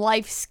some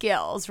life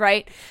skills,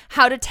 right?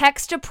 How to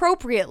text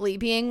appropriately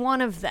being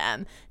one of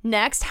them.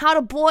 Next, how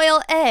to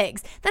boil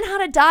eggs. Then how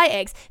to dye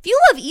eggs. If you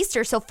love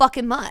Easter so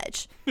fucking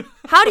much,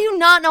 how do you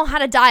not know how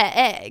to dye an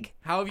egg?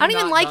 How have you I don't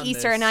even not like done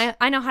Easter, this? and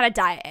I know how to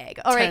dye an egg.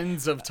 All right.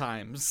 Tens of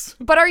times.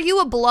 But are you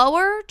a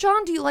blower,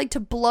 John? Do you like to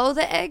blow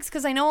the eggs?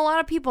 Because I know a lot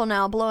of people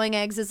now blowing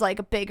eggs is like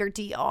a bigger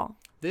deal.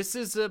 This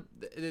is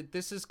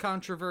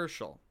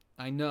controversial.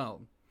 I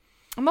know.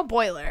 I'm a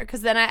boiler,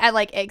 because then I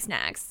like egg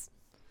snacks.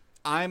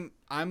 I'm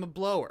a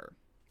blower.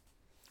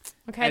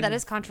 Okay, that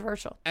is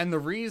controversial. And the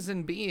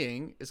reason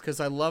being is because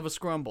I love a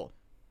scrumble.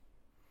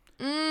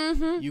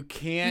 Mm-hmm.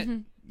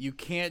 You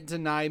can't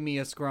deny me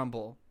a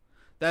scrumble.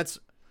 That's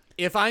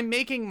if I'm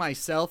making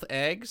myself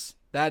eggs,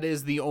 that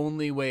is the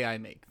only way I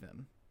make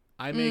them.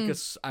 I make a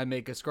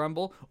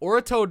scrumble or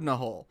a toad in a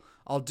hole.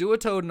 I'll do a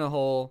toad in a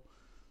hole.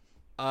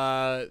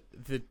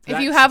 If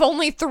you have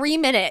only 3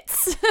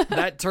 minutes.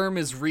 That term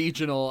is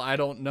regional. I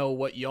don't know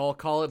what y'all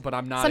call it, but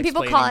I'm not Some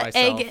people explaining call it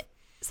myself. egg.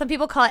 Some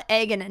people call it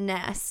egg in a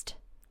nest.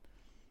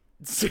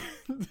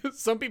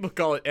 Some people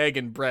call it egg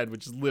and bread,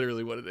 which is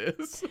literally what it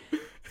is.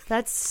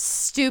 That's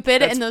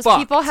stupid, That's and those fucked.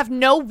 people have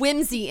no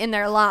whimsy in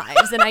their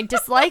lives, and I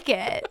dislike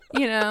it.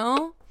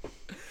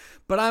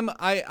 But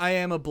I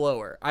am a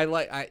blower.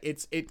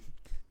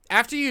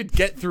 After you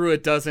get through a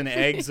dozen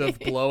eggs of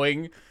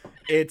blowing,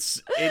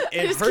 it I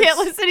just hurts. can't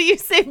listen to you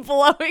say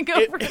blowing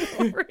over and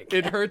over again.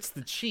 It hurts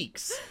the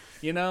cheeks,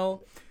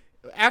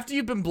 after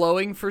you've been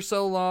blowing for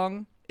so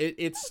long,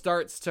 it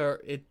starts to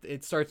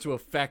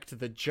affect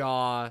the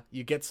jaw.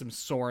 You get some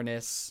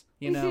soreness,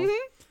 you know.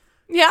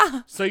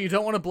 Yeah. So you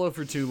don't want to blow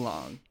for too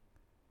long.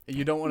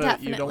 You don't want to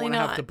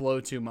have to blow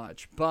too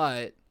much,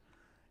 but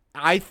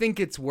I think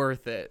it's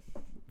worth it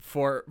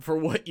for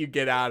what you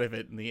get out of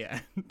it in the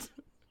end.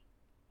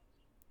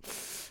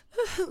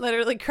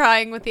 Literally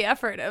crying with the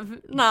effort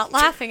of not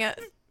laughing at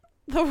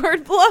the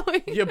word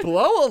blowing. You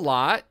blow a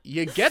lot.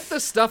 You get the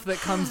stuff that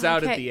comes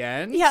out at the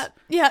end. Yep.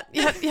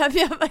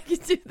 I can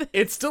do that.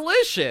 It's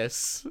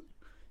delicious.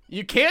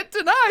 You can't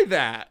deny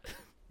that.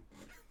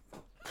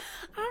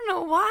 I don't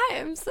know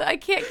why I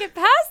can't get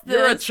past this.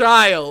 You're a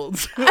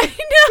child.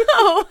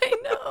 I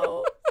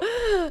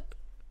know.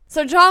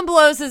 So John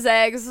blows his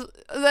eggs.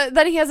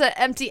 Then he has an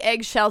empty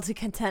eggshell to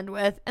contend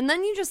with, and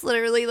then you just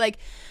literally you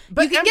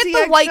can get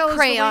the white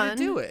crayon. Is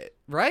the way to do it,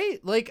 right?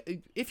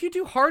 Like if you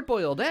do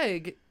hard-boiled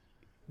egg,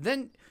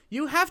 then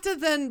you have to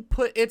then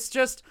put. It's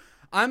just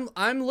I'm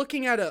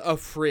looking at a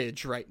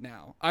fridge right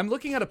now. I'm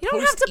looking at a. You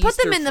don't have to put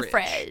them in the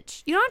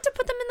fridge. You don't have to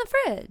put them in the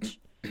fridge.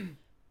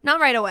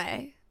 Not right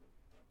away.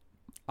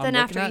 Then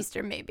after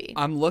Easter, maybe.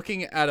 I'm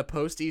looking at a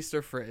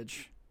post-Easter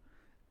fridge,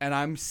 and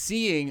I'm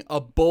seeing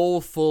a bowl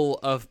full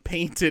of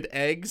painted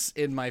eggs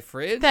in my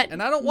fridge,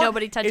 and I don't want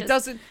nobody touches. It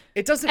doesn't.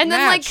 And then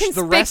match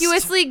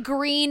conspicuously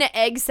green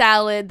egg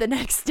salad the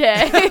next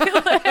day,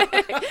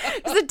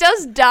 because it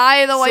does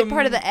dye the white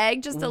part of the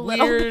egg just a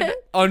little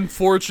bit.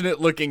 Unfortunate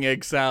looking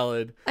egg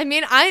salad. I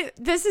mean,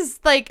 this is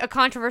like a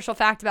controversial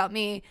fact about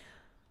me.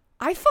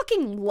 I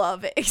fucking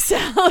love egg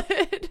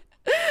salad.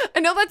 I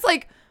know that's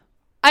like.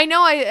 I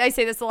know I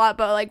say this a lot,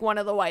 but like one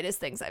of the whitest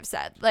things I've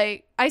said.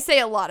 Like I say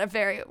a lot of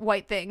very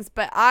white things,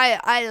 but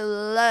I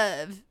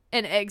love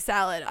an egg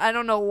salad. I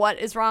don't know what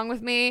is wrong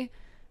with me,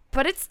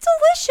 but it's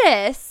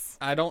delicious.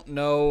 I don't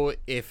know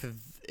if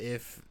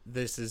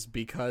this is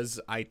because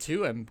I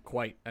too am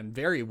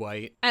very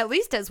white. At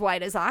least as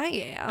white as I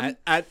am.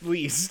 At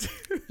least.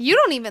 You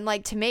don't even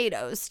like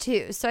tomatoes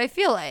too, so I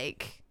feel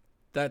like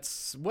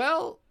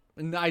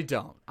I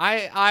don't.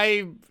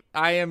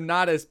 I am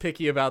not as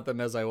picky about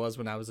them as I was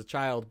when I was a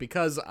child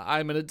because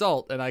I'm an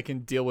adult and I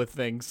can deal with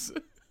things.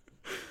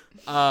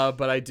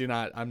 But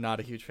I'm not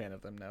a huge fan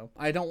of them, no.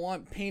 I don't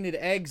want painted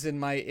eggs in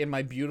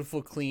my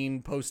beautiful,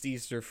 clean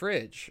post-Easter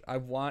fridge. I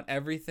want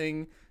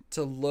everything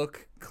to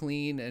look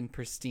clean and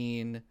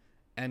pristine,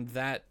 and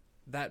that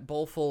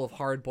bowl full of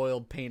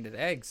hard-boiled painted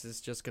eggs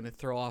is just going to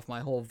throw off my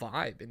whole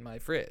vibe in my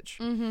fridge.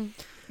 Mm-hmm.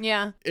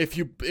 Yeah. If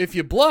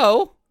you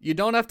blow, you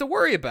don't have to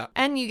worry about it.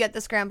 And you get the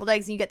scrambled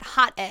eggs and you get the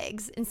hot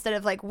eggs instead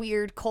of like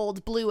weird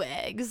cold blue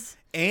eggs.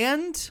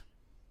 And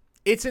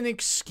it's an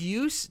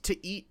excuse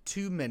to eat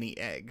too many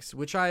eggs,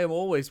 which I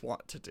always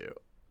want to do.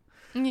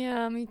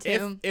 Yeah, me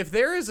too. If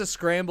there is a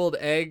scrambled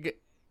egg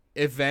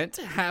event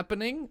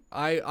happening,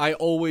 I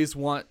always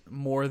want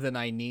more than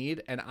I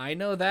need, and I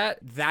know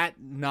that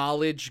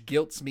knowledge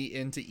guilts me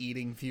into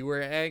eating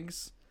fewer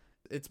eggs.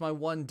 It's my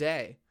one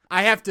day.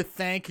 I have to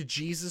thank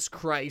Jesus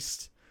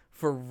Christ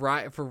for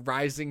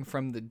rising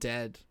from the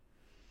dead,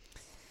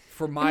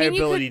 for my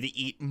ability to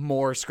eat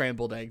more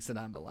scrambled eggs than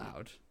I'm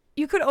allowed.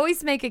 You could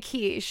always make a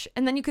quiche,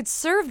 and then you could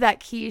serve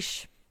that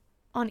quiche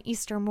on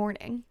Easter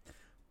morning.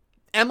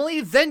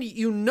 Emily, then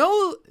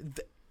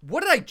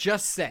what did I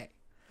just say?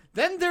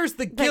 Then there's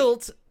the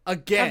guilt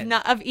again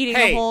of eating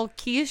a whole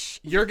quiche.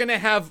 You're gonna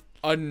have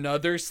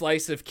another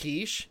slice of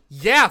quiche?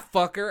 Yeah,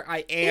 fucker, I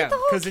am,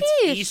 because it's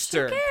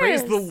Easter.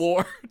 Praise the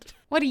Lord.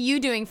 What are you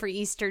doing for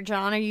Easter,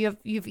 John? You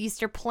have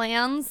Easter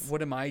plans?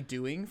 What am I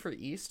doing for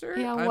Easter?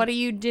 Yeah, what are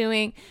you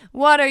doing?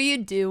 What are you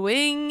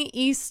doing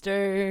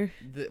Easter?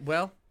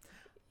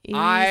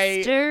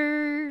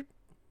 Easter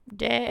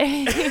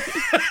Day.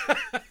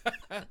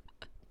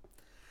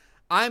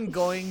 I'm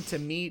going to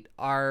meet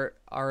our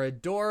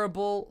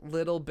adorable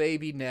little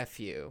baby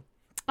nephew.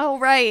 Oh,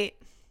 right.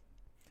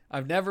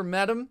 I've never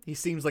met him. He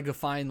seems like a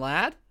fine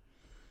lad.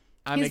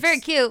 He's very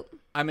cute.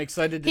 I'm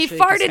excited to shake his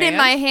hand. He farted in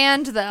my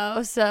hand,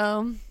 though,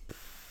 so...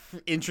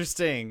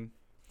 Interesting.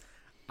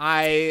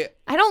 I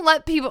don't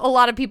let a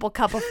lot of people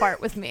cup a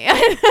fart with me.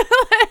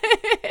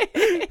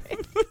 I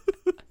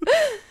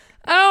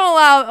don't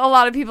allow a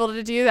lot of people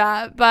to do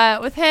that,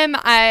 but with him,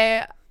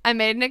 I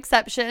made an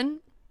exception.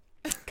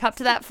 Cupped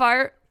that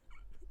fart.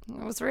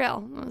 It was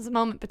real. It was a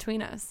moment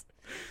between us.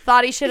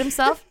 Thought he shit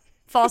himself.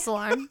 False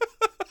alarm.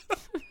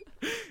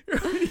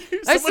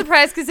 I was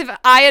surprised because if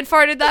I had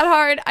farted that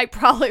hard, I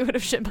probably would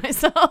have shit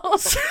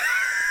myself.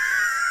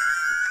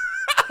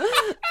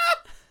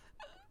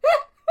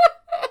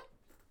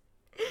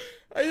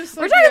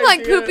 We're talking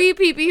like poopy,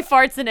 pee-pee,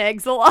 farts, and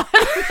eggs a lot.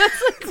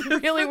 That's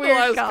like really weird.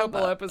 The last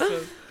couple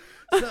episodes.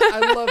 So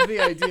I love the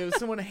idea of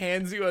someone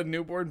hands you a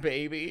newborn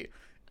baby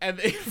and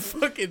they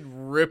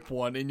fucking rip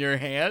one in your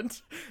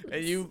hand,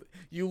 and you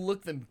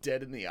look them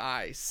dead in the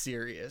eye,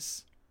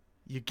 serious.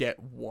 You get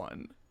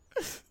one.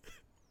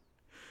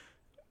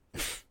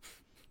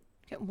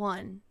 Get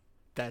one.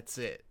 That's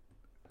it.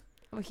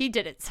 Well, he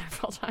did it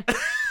several times.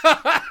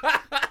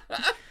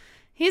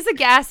 He's a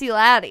gassy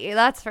laddie,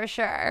 that's for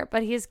sure.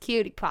 But he's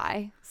cutie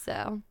pie.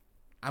 So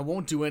I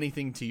won't do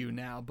anything to you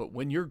now, but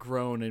when you're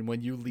grown and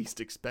when you least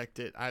expect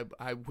it,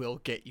 I will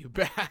get you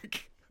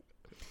back.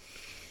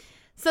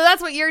 So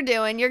that's what you're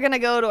doing. You're going to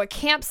go to a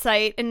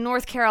campsite in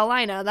North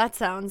Carolina. That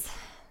sounds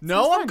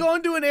No, I'm fun.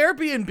 going to an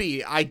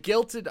Airbnb.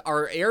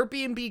 Our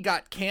Airbnb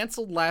got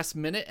canceled last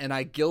minute, and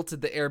I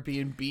guilted the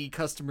Airbnb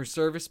customer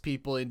service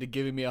people into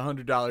giving me a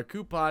 $100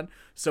 coupon.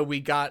 So we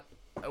got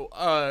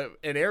an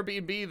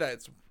Airbnb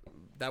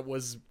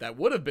that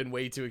would have been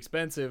way too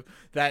expensive,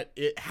 that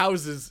it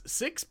houses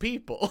 6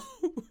 people.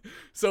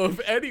 So if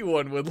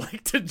anyone would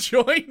like to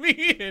join me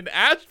in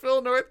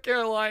Asheville, North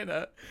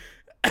Carolina,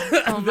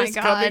 this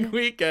coming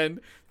weekend,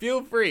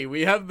 feel free.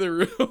 We have the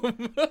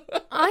room.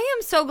 I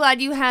am so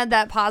glad you had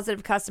that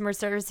positive customer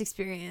service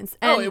experience.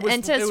 And,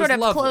 and to sort of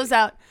close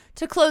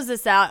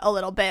this out a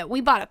little bit,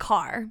 we bought a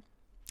car.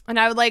 And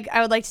I would like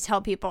to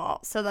tell people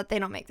so that they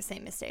don't make the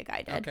same mistake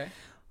I did. Okay.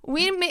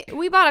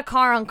 We bought a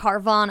car on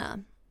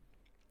Carvana.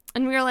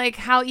 And we were like,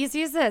 how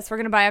easy is this? We're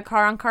going to buy a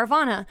car on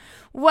Carvana.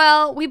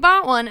 Well, we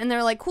bought one and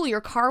they're like, cool,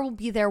 your car will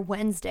be there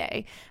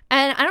Wednesday.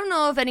 And I don't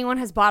know if anyone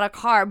has bought a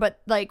car,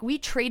 but like we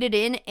traded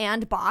in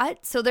and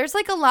bought. So there's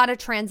like a lot of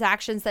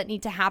transactions that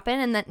need to happen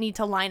and that need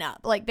to line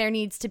up. Like there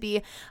needs to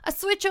be a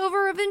switch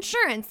over of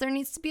insurance. There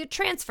needs to be a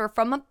transfer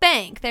from a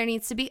bank. There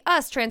needs to be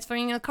us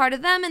transferring a car to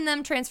them and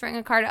them transferring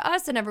a car to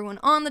us. And everyone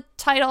on the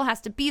title has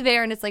to be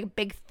there. And it's like a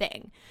big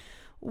thing.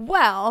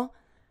 Well,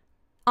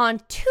 on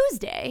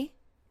Tuesday,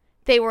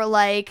 they were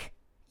like,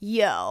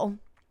 yo,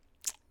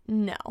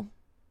 no,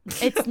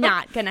 it's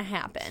not going to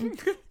happen.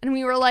 And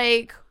we were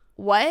like,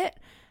 what?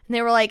 And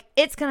they were like,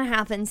 it's going to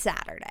happen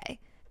Saturday.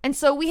 And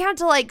so we had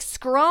to like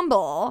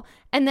scramble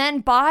and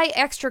then buy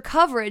extra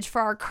coverage for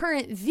our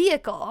current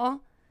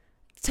vehicle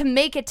to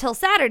make it till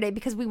Saturday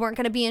because we weren't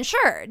going to be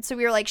insured. So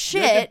we were like,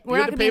 shit, we're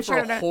not going to be insured.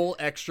 You had to pay for a whole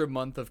extra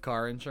month of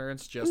car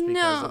insurance just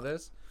because of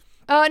this?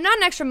 Not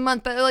an extra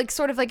month, but like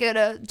sort of like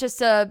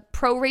just a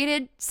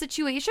prorated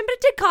situation. But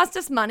it did cost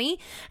us money.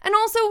 And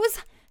also it was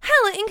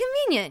hella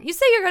inconvenient. You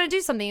say you're going to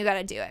do something, you got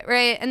to do it,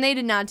 right? And they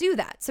did not do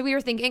that. So we were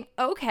thinking,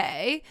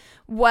 okay,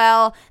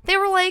 well, they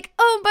were like,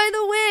 oh, by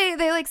the way,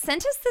 they like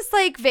sent us this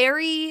like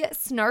very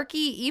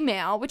snarky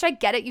email, which I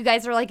get it. You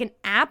guys are like an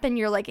app and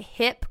you're like a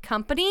hip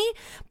company,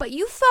 but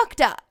you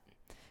fucked up.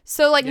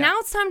 So, like, now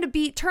it's time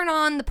to turn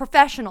on the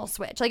professional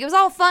switch. Like, it was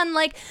all fun,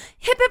 like,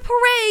 hip hip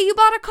hooray, you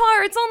bought a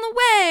car, it's on the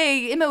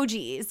way,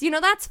 emojis. You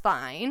know, that's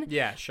fine.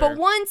 Yeah, sure. But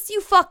once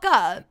you fuck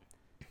up,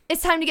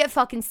 it's time to get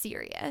fucking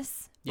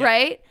serious,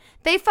 right?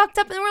 They fucked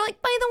up and were like,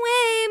 by the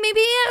way,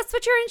 maybe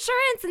switch your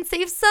insurance and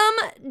save some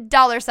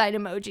 $sign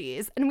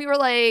emojis. And we were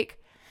like,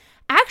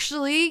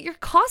 actually, you're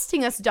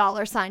costing us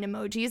 $sign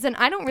emojis, and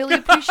I don't really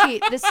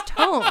appreciate this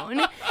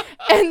tone.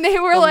 And they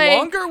were like, the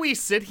longer we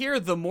sit here,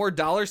 the more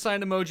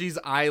 $sign emojis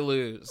I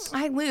lose.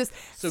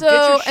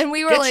 So and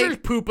we were like, get your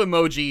poop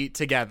emoji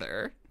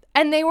together.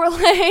 And they were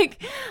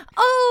like,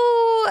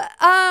 oh,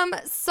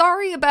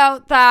 sorry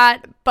about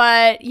that,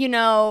 but you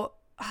know,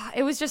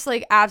 it was just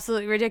like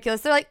absolutely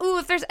ridiculous. They're like, ooh,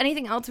 if there's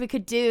anything else we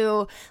could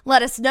do,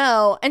 let us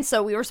know. And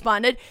so we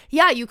responded,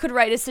 yeah, you could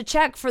write us a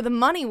check for the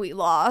money we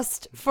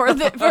lost for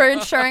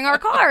insuring our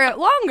car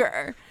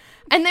longer.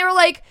 And they were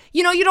like,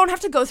 you know, you don't have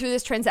to go through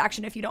this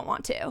transaction if you don't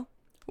want to.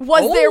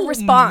 Was their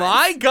response. Oh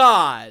my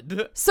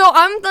God. So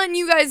I'm letting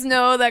you guys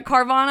know that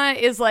Carvana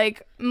is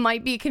like,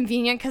 might be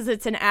convenient because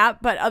it's an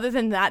app. But other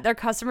than that, their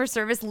customer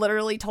service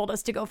literally told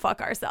us to go fuck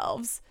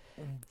ourselves.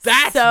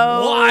 That's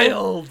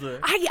wild.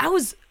 I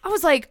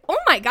was like, oh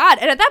my God.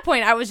 And at that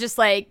point, I was just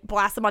like,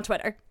 blast them on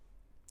Twitter.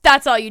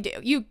 That's all you do.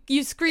 You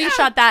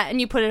screenshot that and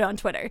you put it on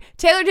Twitter.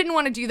 Taylor didn't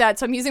want to do that,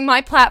 so I'm using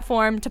my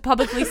platform to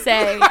publicly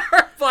say,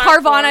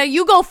 Carvana,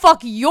 you go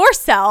fuck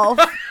yourself.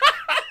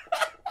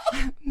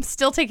 I'm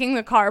still taking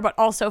the car, but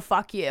also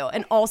fuck you.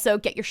 And also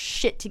get your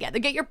shit together.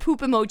 Get your poop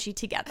emoji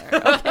together,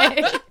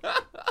 okay?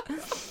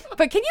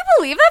 But can you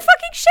believe that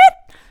fucking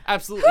shit?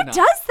 Absolutely not.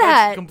 Who does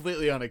that? That's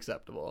completely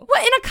unacceptable.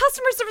 Well, in a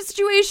customer service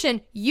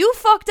situation, you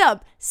fucked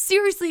up,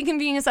 seriously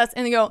inconvenience us,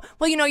 and they go,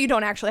 well, you know, you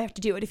don't actually have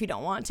to do it if you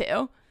don't want to.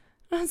 And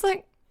I was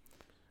like,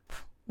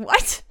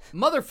 what?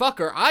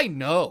 Motherfucker, I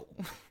know.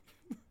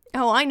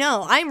 Oh, I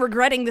know. I'm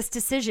regretting this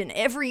decision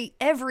every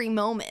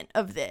moment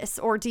of this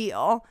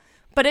ordeal.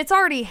 But it's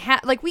already,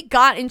 like, we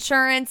got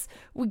insurance,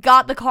 we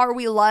got the car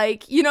we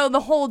like, you know, the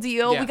whole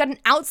deal. Yeah. We got an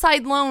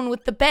outside loan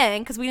with the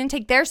bank because we didn't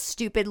take their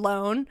stupid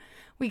loan.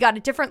 We got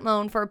a different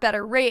loan for a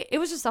better rate. It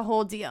was just a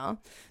whole deal.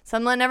 So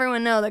I'm letting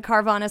everyone know that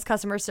Carvana's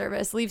customer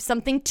service leaves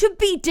something to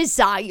be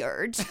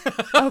desired.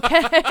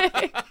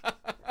 Okay?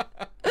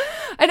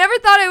 I never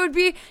thought I would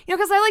be, you know,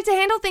 because I like to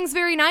handle things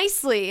very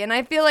nicely. And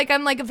I feel like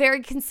I'm like a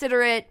very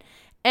considerate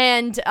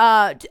and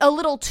a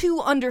little too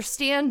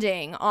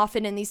understanding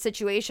often in these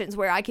situations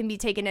where I can be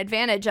taken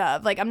advantage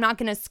of. Like, I'm not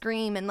going to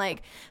scream and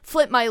like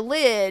flip my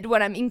lid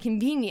when I'm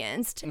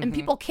inconvenienced. And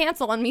people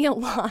cancel on me a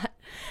lot.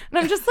 And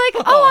I'm just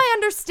like, oh, I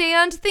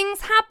understand.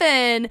 Things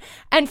happen.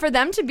 And for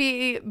them to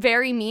be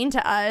very mean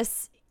to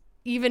us,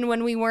 even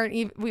when we weren't,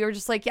 we were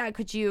just like, yeah,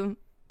 could you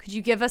could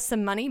you give us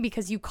some money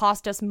because you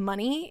cost us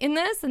money in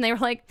this? And they were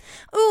like,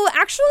 ooh,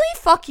 actually,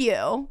 fuck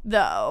you,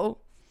 though.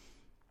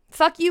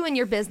 Fuck you and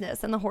your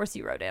business and the horse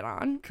you rode in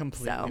on.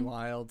 Completely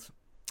wild.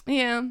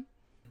 Yeah.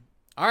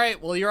 All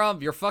right, well,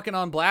 you're fucking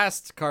on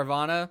blast,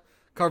 Carvana.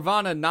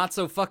 Carvana, not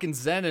so fucking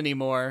zen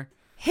anymore.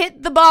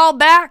 Hit the ball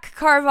back,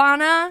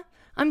 Carvana.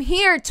 I'm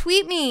here.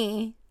 Tweet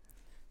me.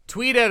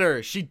 Tweet at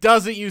her. She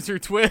doesn't use her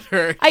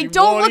Twitter. I She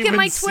don't won't look at even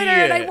my see Twitter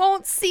and I it.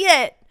 won't see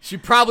it. She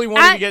probably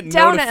won't At even get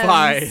Downhams.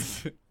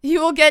 notified.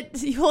 You will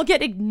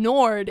get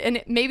ignored,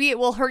 and maybe it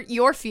will hurt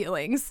your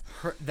feelings.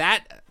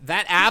 That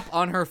app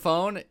on her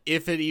phone,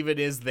 if it even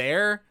is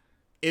there,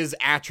 is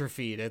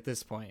atrophied at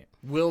this point.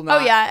 Will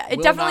not. Oh yeah, it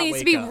will definitely not needs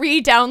to wake be up.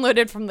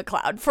 re-downloaded from the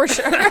cloud for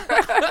sure.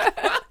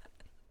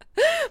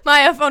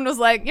 My phone was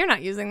like, "You're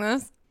not using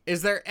this."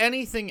 Is there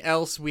anything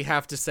else we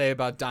have to say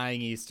about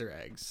dyeing Easter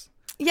eggs?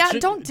 Yeah,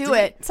 don't do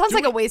it. Sounds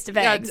like a waste of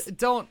eggs.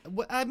 Don't.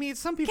 I mean,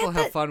 some people Get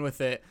have the- fun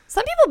with it.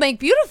 Some people make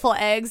beautiful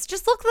eggs.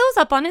 Just look those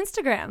up on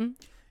Instagram.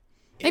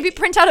 Maybe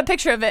print out a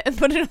picture of it and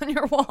put it on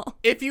your wall.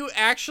 If you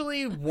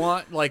actually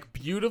want like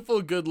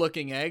beautiful,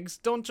 good-looking eggs,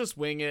 don't just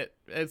wing it.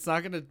 It's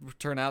not going to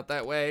turn out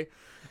that way.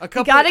 You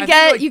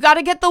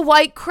gotta get the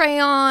white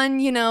crayon.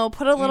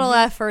 Put a little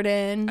Mm-hmm. effort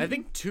in. I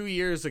think 2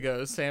 years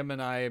ago, Sam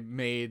and I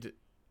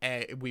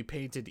we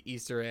painted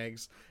Easter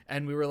eggs,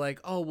 and we were like,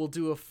 oh, we'll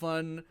do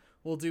fun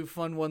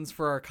ones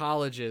for our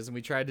colleges, and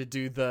we tried to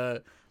do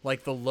the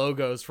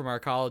logos from our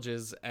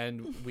colleges,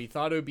 and we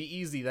thought it would be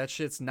easy. That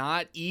shit's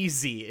not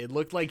easy. It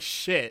looked like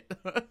shit.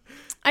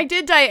 I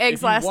did dye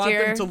eggs last If you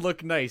year. want them to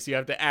look nice, you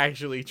have to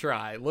actually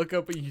try. Look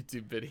up a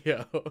YouTube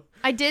video.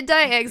 I did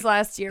dye eggs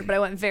last year, but I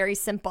went very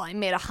simple. I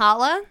made a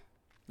challah,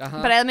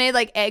 Uh-huh. but I made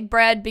like egg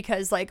bread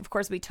because of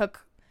course we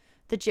took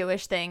the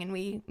Jewish thing and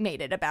we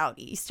made it about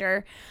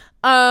Easter.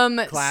 So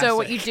what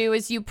Classic. you do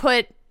is you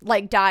put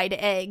dyed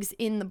eggs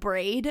in the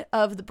braid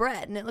of the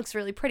bread and it looks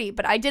really pretty.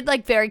 But I did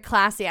very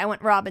classy. I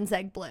went robin's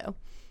egg blue.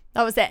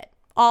 That was it.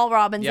 All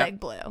robin's Yep. egg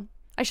blue.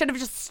 I should have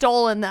just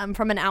stolen them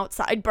from an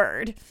outside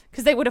bird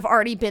because they would have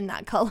already been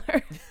that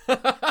color.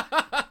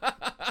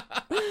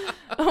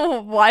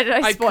 Oh, why did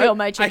I spoil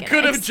my chicken I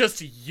could have eggs?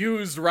 just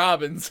used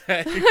Robin's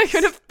eggs. I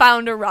could have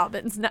found a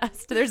robin's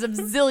nest. There's a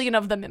zillion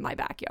of them in my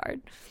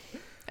backyard.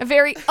 A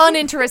very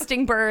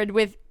uninteresting bird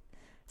with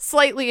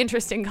slightly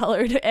interesting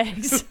colored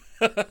eggs.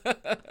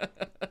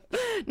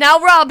 Now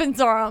robins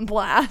are on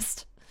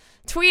blast.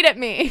 Tweet at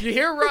me. You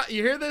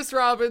hear this,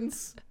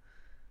 Robins?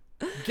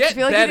 Get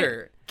feel like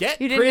better. Get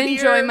You didn't prettier.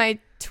 enjoy my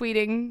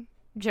tweeting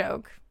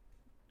joke.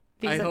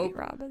 I Vis-a-vis hope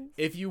robins.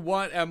 if you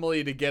want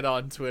Emily to get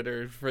on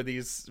Twitter for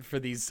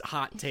these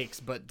hot takes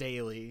but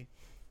daily,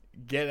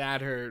 get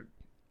at her.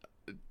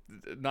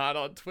 Not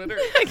on Twitter.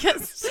 I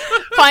guess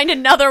find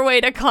another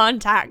way to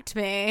contact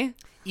me.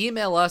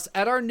 Email us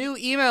at our new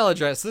email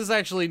address. This is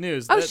actually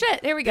news. Oh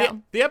shit, here we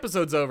go. The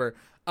episode's over.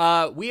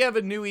 We have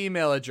a new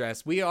email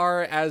address. We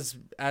are, as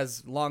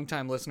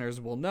longtime listeners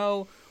will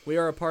know, we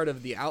are a part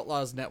of the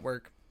Outlaws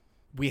Network.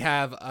 We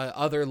have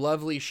other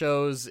lovely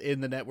shows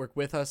in the network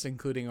with us,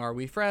 including Are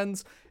We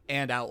Friends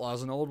and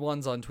Outlaws and Old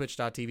Ones on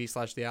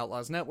twitch.tv/The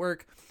Outlaws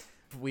Network.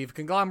 We've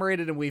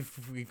conglomerated and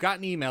we've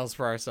gotten emails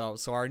for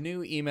ourselves. So our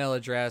new email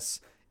address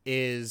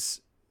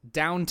is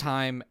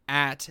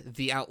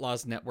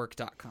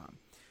downtime@theoutlawsnetwork.com.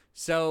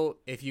 So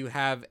if you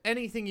have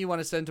anything you want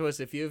to send to us,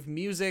 if you have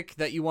music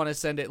that you want to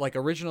send it, like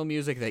original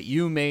music that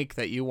you make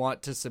that you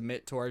want to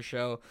submit to our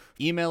show,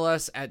 email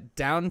us at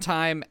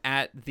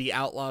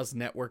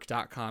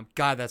downtime@theoutlawsnetwork.com.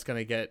 God, it's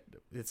going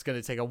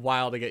to take a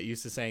while to get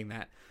used to saying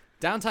that.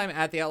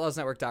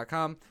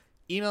 Downtime@theoutlawsnetwork.com.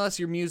 Email us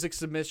your music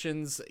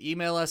submissions,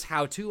 email us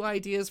how-to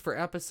ideas for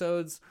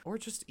episodes, or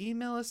just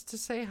email us to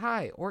say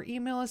hi, or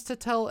email us to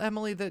tell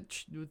Emily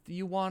that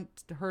you want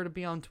her to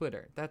be on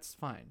Twitter. That's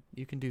fine.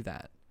 You can do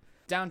that.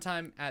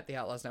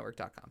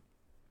 Downtime@theoutlawsnetwork.com.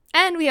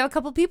 And we have a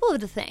couple people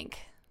to thank.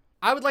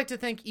 I would like to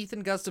thank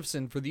Ethan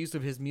Gustafson for the use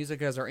of his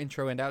music as our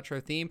intro and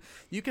outro theme.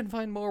 You can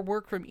find more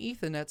work from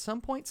Ethan at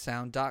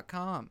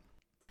somepointsound.com.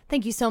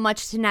 Thank you so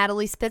much to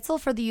Natalie Spitzel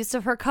for the use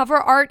of her cover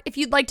art. If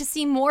you'd like to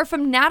see more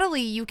from Natalie,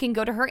 you can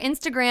go to her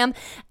Instagram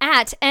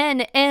at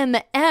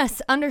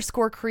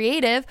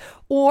NMS_creative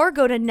or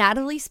go to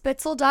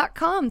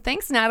nataliespitzel.com.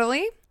 Thanks,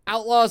 Natalie.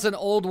 Outlaws and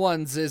Old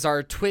Ones is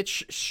our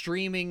Twitch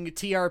streaming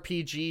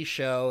TRPG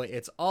show.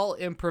 It's all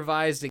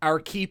improvised. Our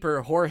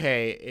keeper,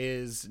 Jorge,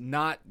 is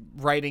not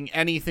writing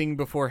anything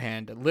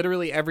beforehand.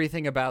 Literally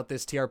everything about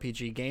this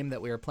TRPG game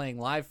that we are playing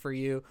live for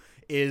you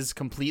is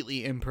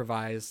completely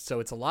improvised. So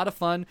it's a lot of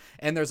fun,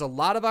 and there's a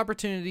lot of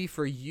opportunity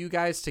for you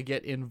guys to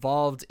get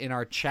involved in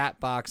our chat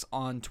box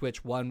on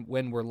Twitch when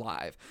we're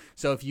live.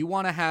 So if you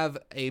want to have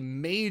a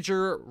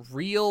major,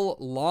 real,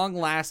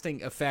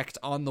 long-lasting effect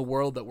on the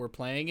world that we're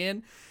playing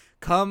in,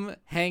 come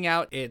hang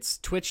out. It's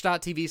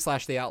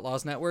twitch.tv/The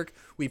Outlaws Network.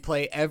 We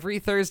play every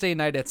Thursday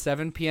night at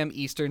 7 p.m.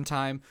 Eastern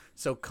time.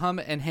 So come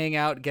and hang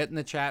out, get in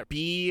the chat,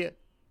 be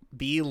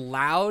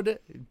loud,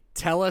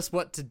 Tell us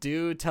what to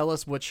do. Tell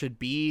us what should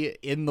be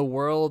in the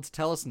world.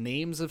 Tell us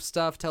names of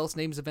stuff. Tell us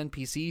names of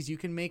NPCs. You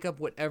can make up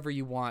whatever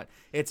you want.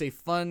 It's a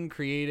fun,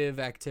 creative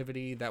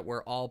activity that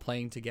we're all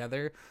playing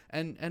together,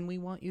 and we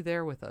want you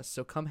there with us.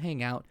 So come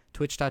hang out.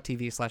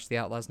 Twitch.tv/The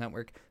Outlaws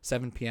Network,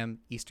 7 p.m.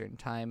 Eastern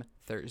Time,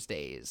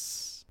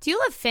 Thursdays. Do you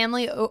love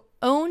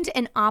family-owned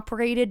and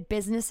operated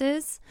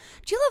businesses?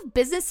 Do you love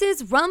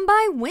businesses run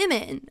by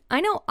women?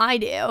 I know I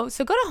do.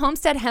 So go to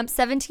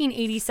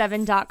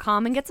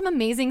homesteadhemp1787.com and get some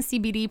amazing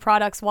CBD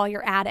products while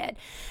you're at it.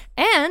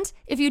 And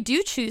if you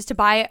do choose to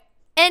buy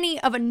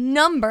any of a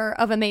number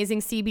of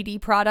amazing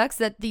CBD products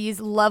that these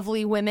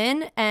lovely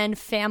women and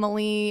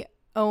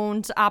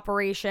family-owned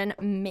operation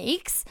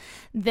makes,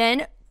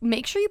 then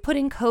make sure you put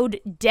in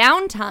code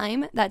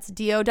DOWNTIME, that's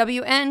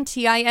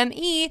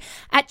DOWNTIME,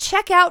 at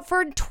checkout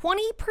for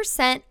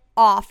 20%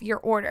 off your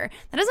order.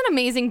 That is an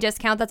amazing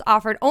discount that's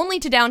offered only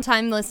to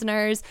Downtime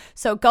listeners,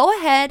 so go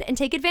ahead and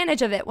take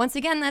advantage of it. Once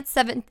again, that's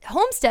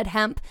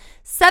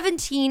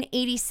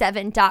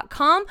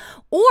homesteadhemp1787.com,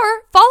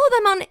 or follow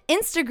them on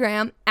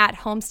Instagram at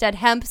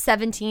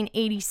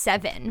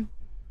homesteadhemp1787.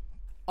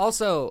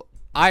 Also,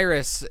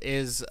 Iris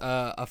is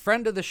a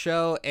friend of the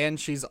show, and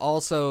she's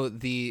also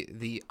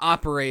the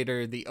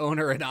operator, the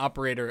owner and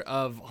operator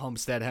of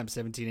Homestead Hemp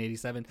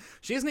 1787.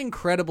 She has an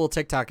incredible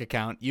TikTok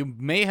account. You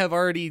may have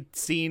already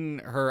seen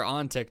her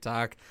on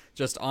TikTok,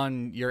 just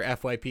on your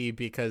FYP,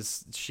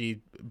 because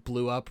she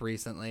blew up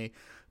recently.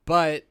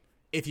 But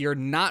if you're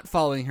not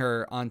following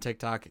her on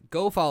TikTok,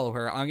 go follow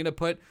her. I'm going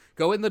to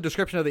go in the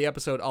description of the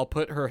episode. I'll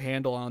put her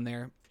handle on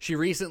there. She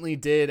recently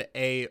did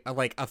a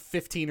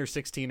 15 or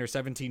 16 or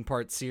 17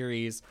 part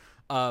series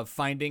of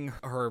finding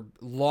her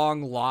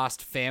long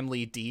lost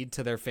family deed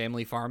to their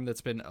family farm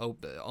that's been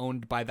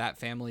owned by that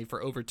family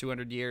for over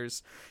 200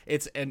 years.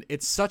 It's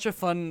such a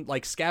fun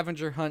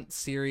scavenger hunt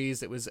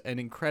series. It was an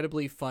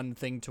incredibly fun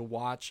thing to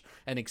watch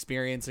and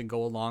experience and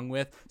go along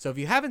with. So if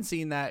you haven't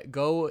seen that,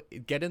 go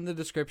get in the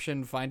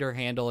description, find her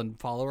handle, and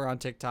follow her on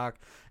TikTok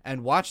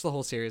and watch the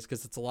whole series,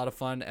 because it's a lot of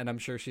fun, and I'm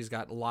sure she's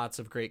got lots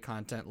of great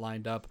content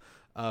lined up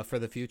for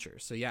the future.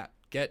 So yeah,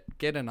 get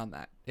in on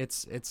that.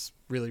 It's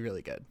really,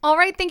 really good. All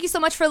right, thank you so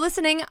much for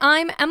listening.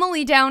 I'm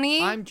Emily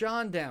Downey. I'm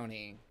John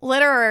Downey.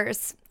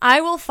 Litterers,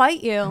 I will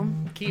fight you.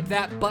 Keep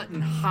that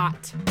button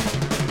hot.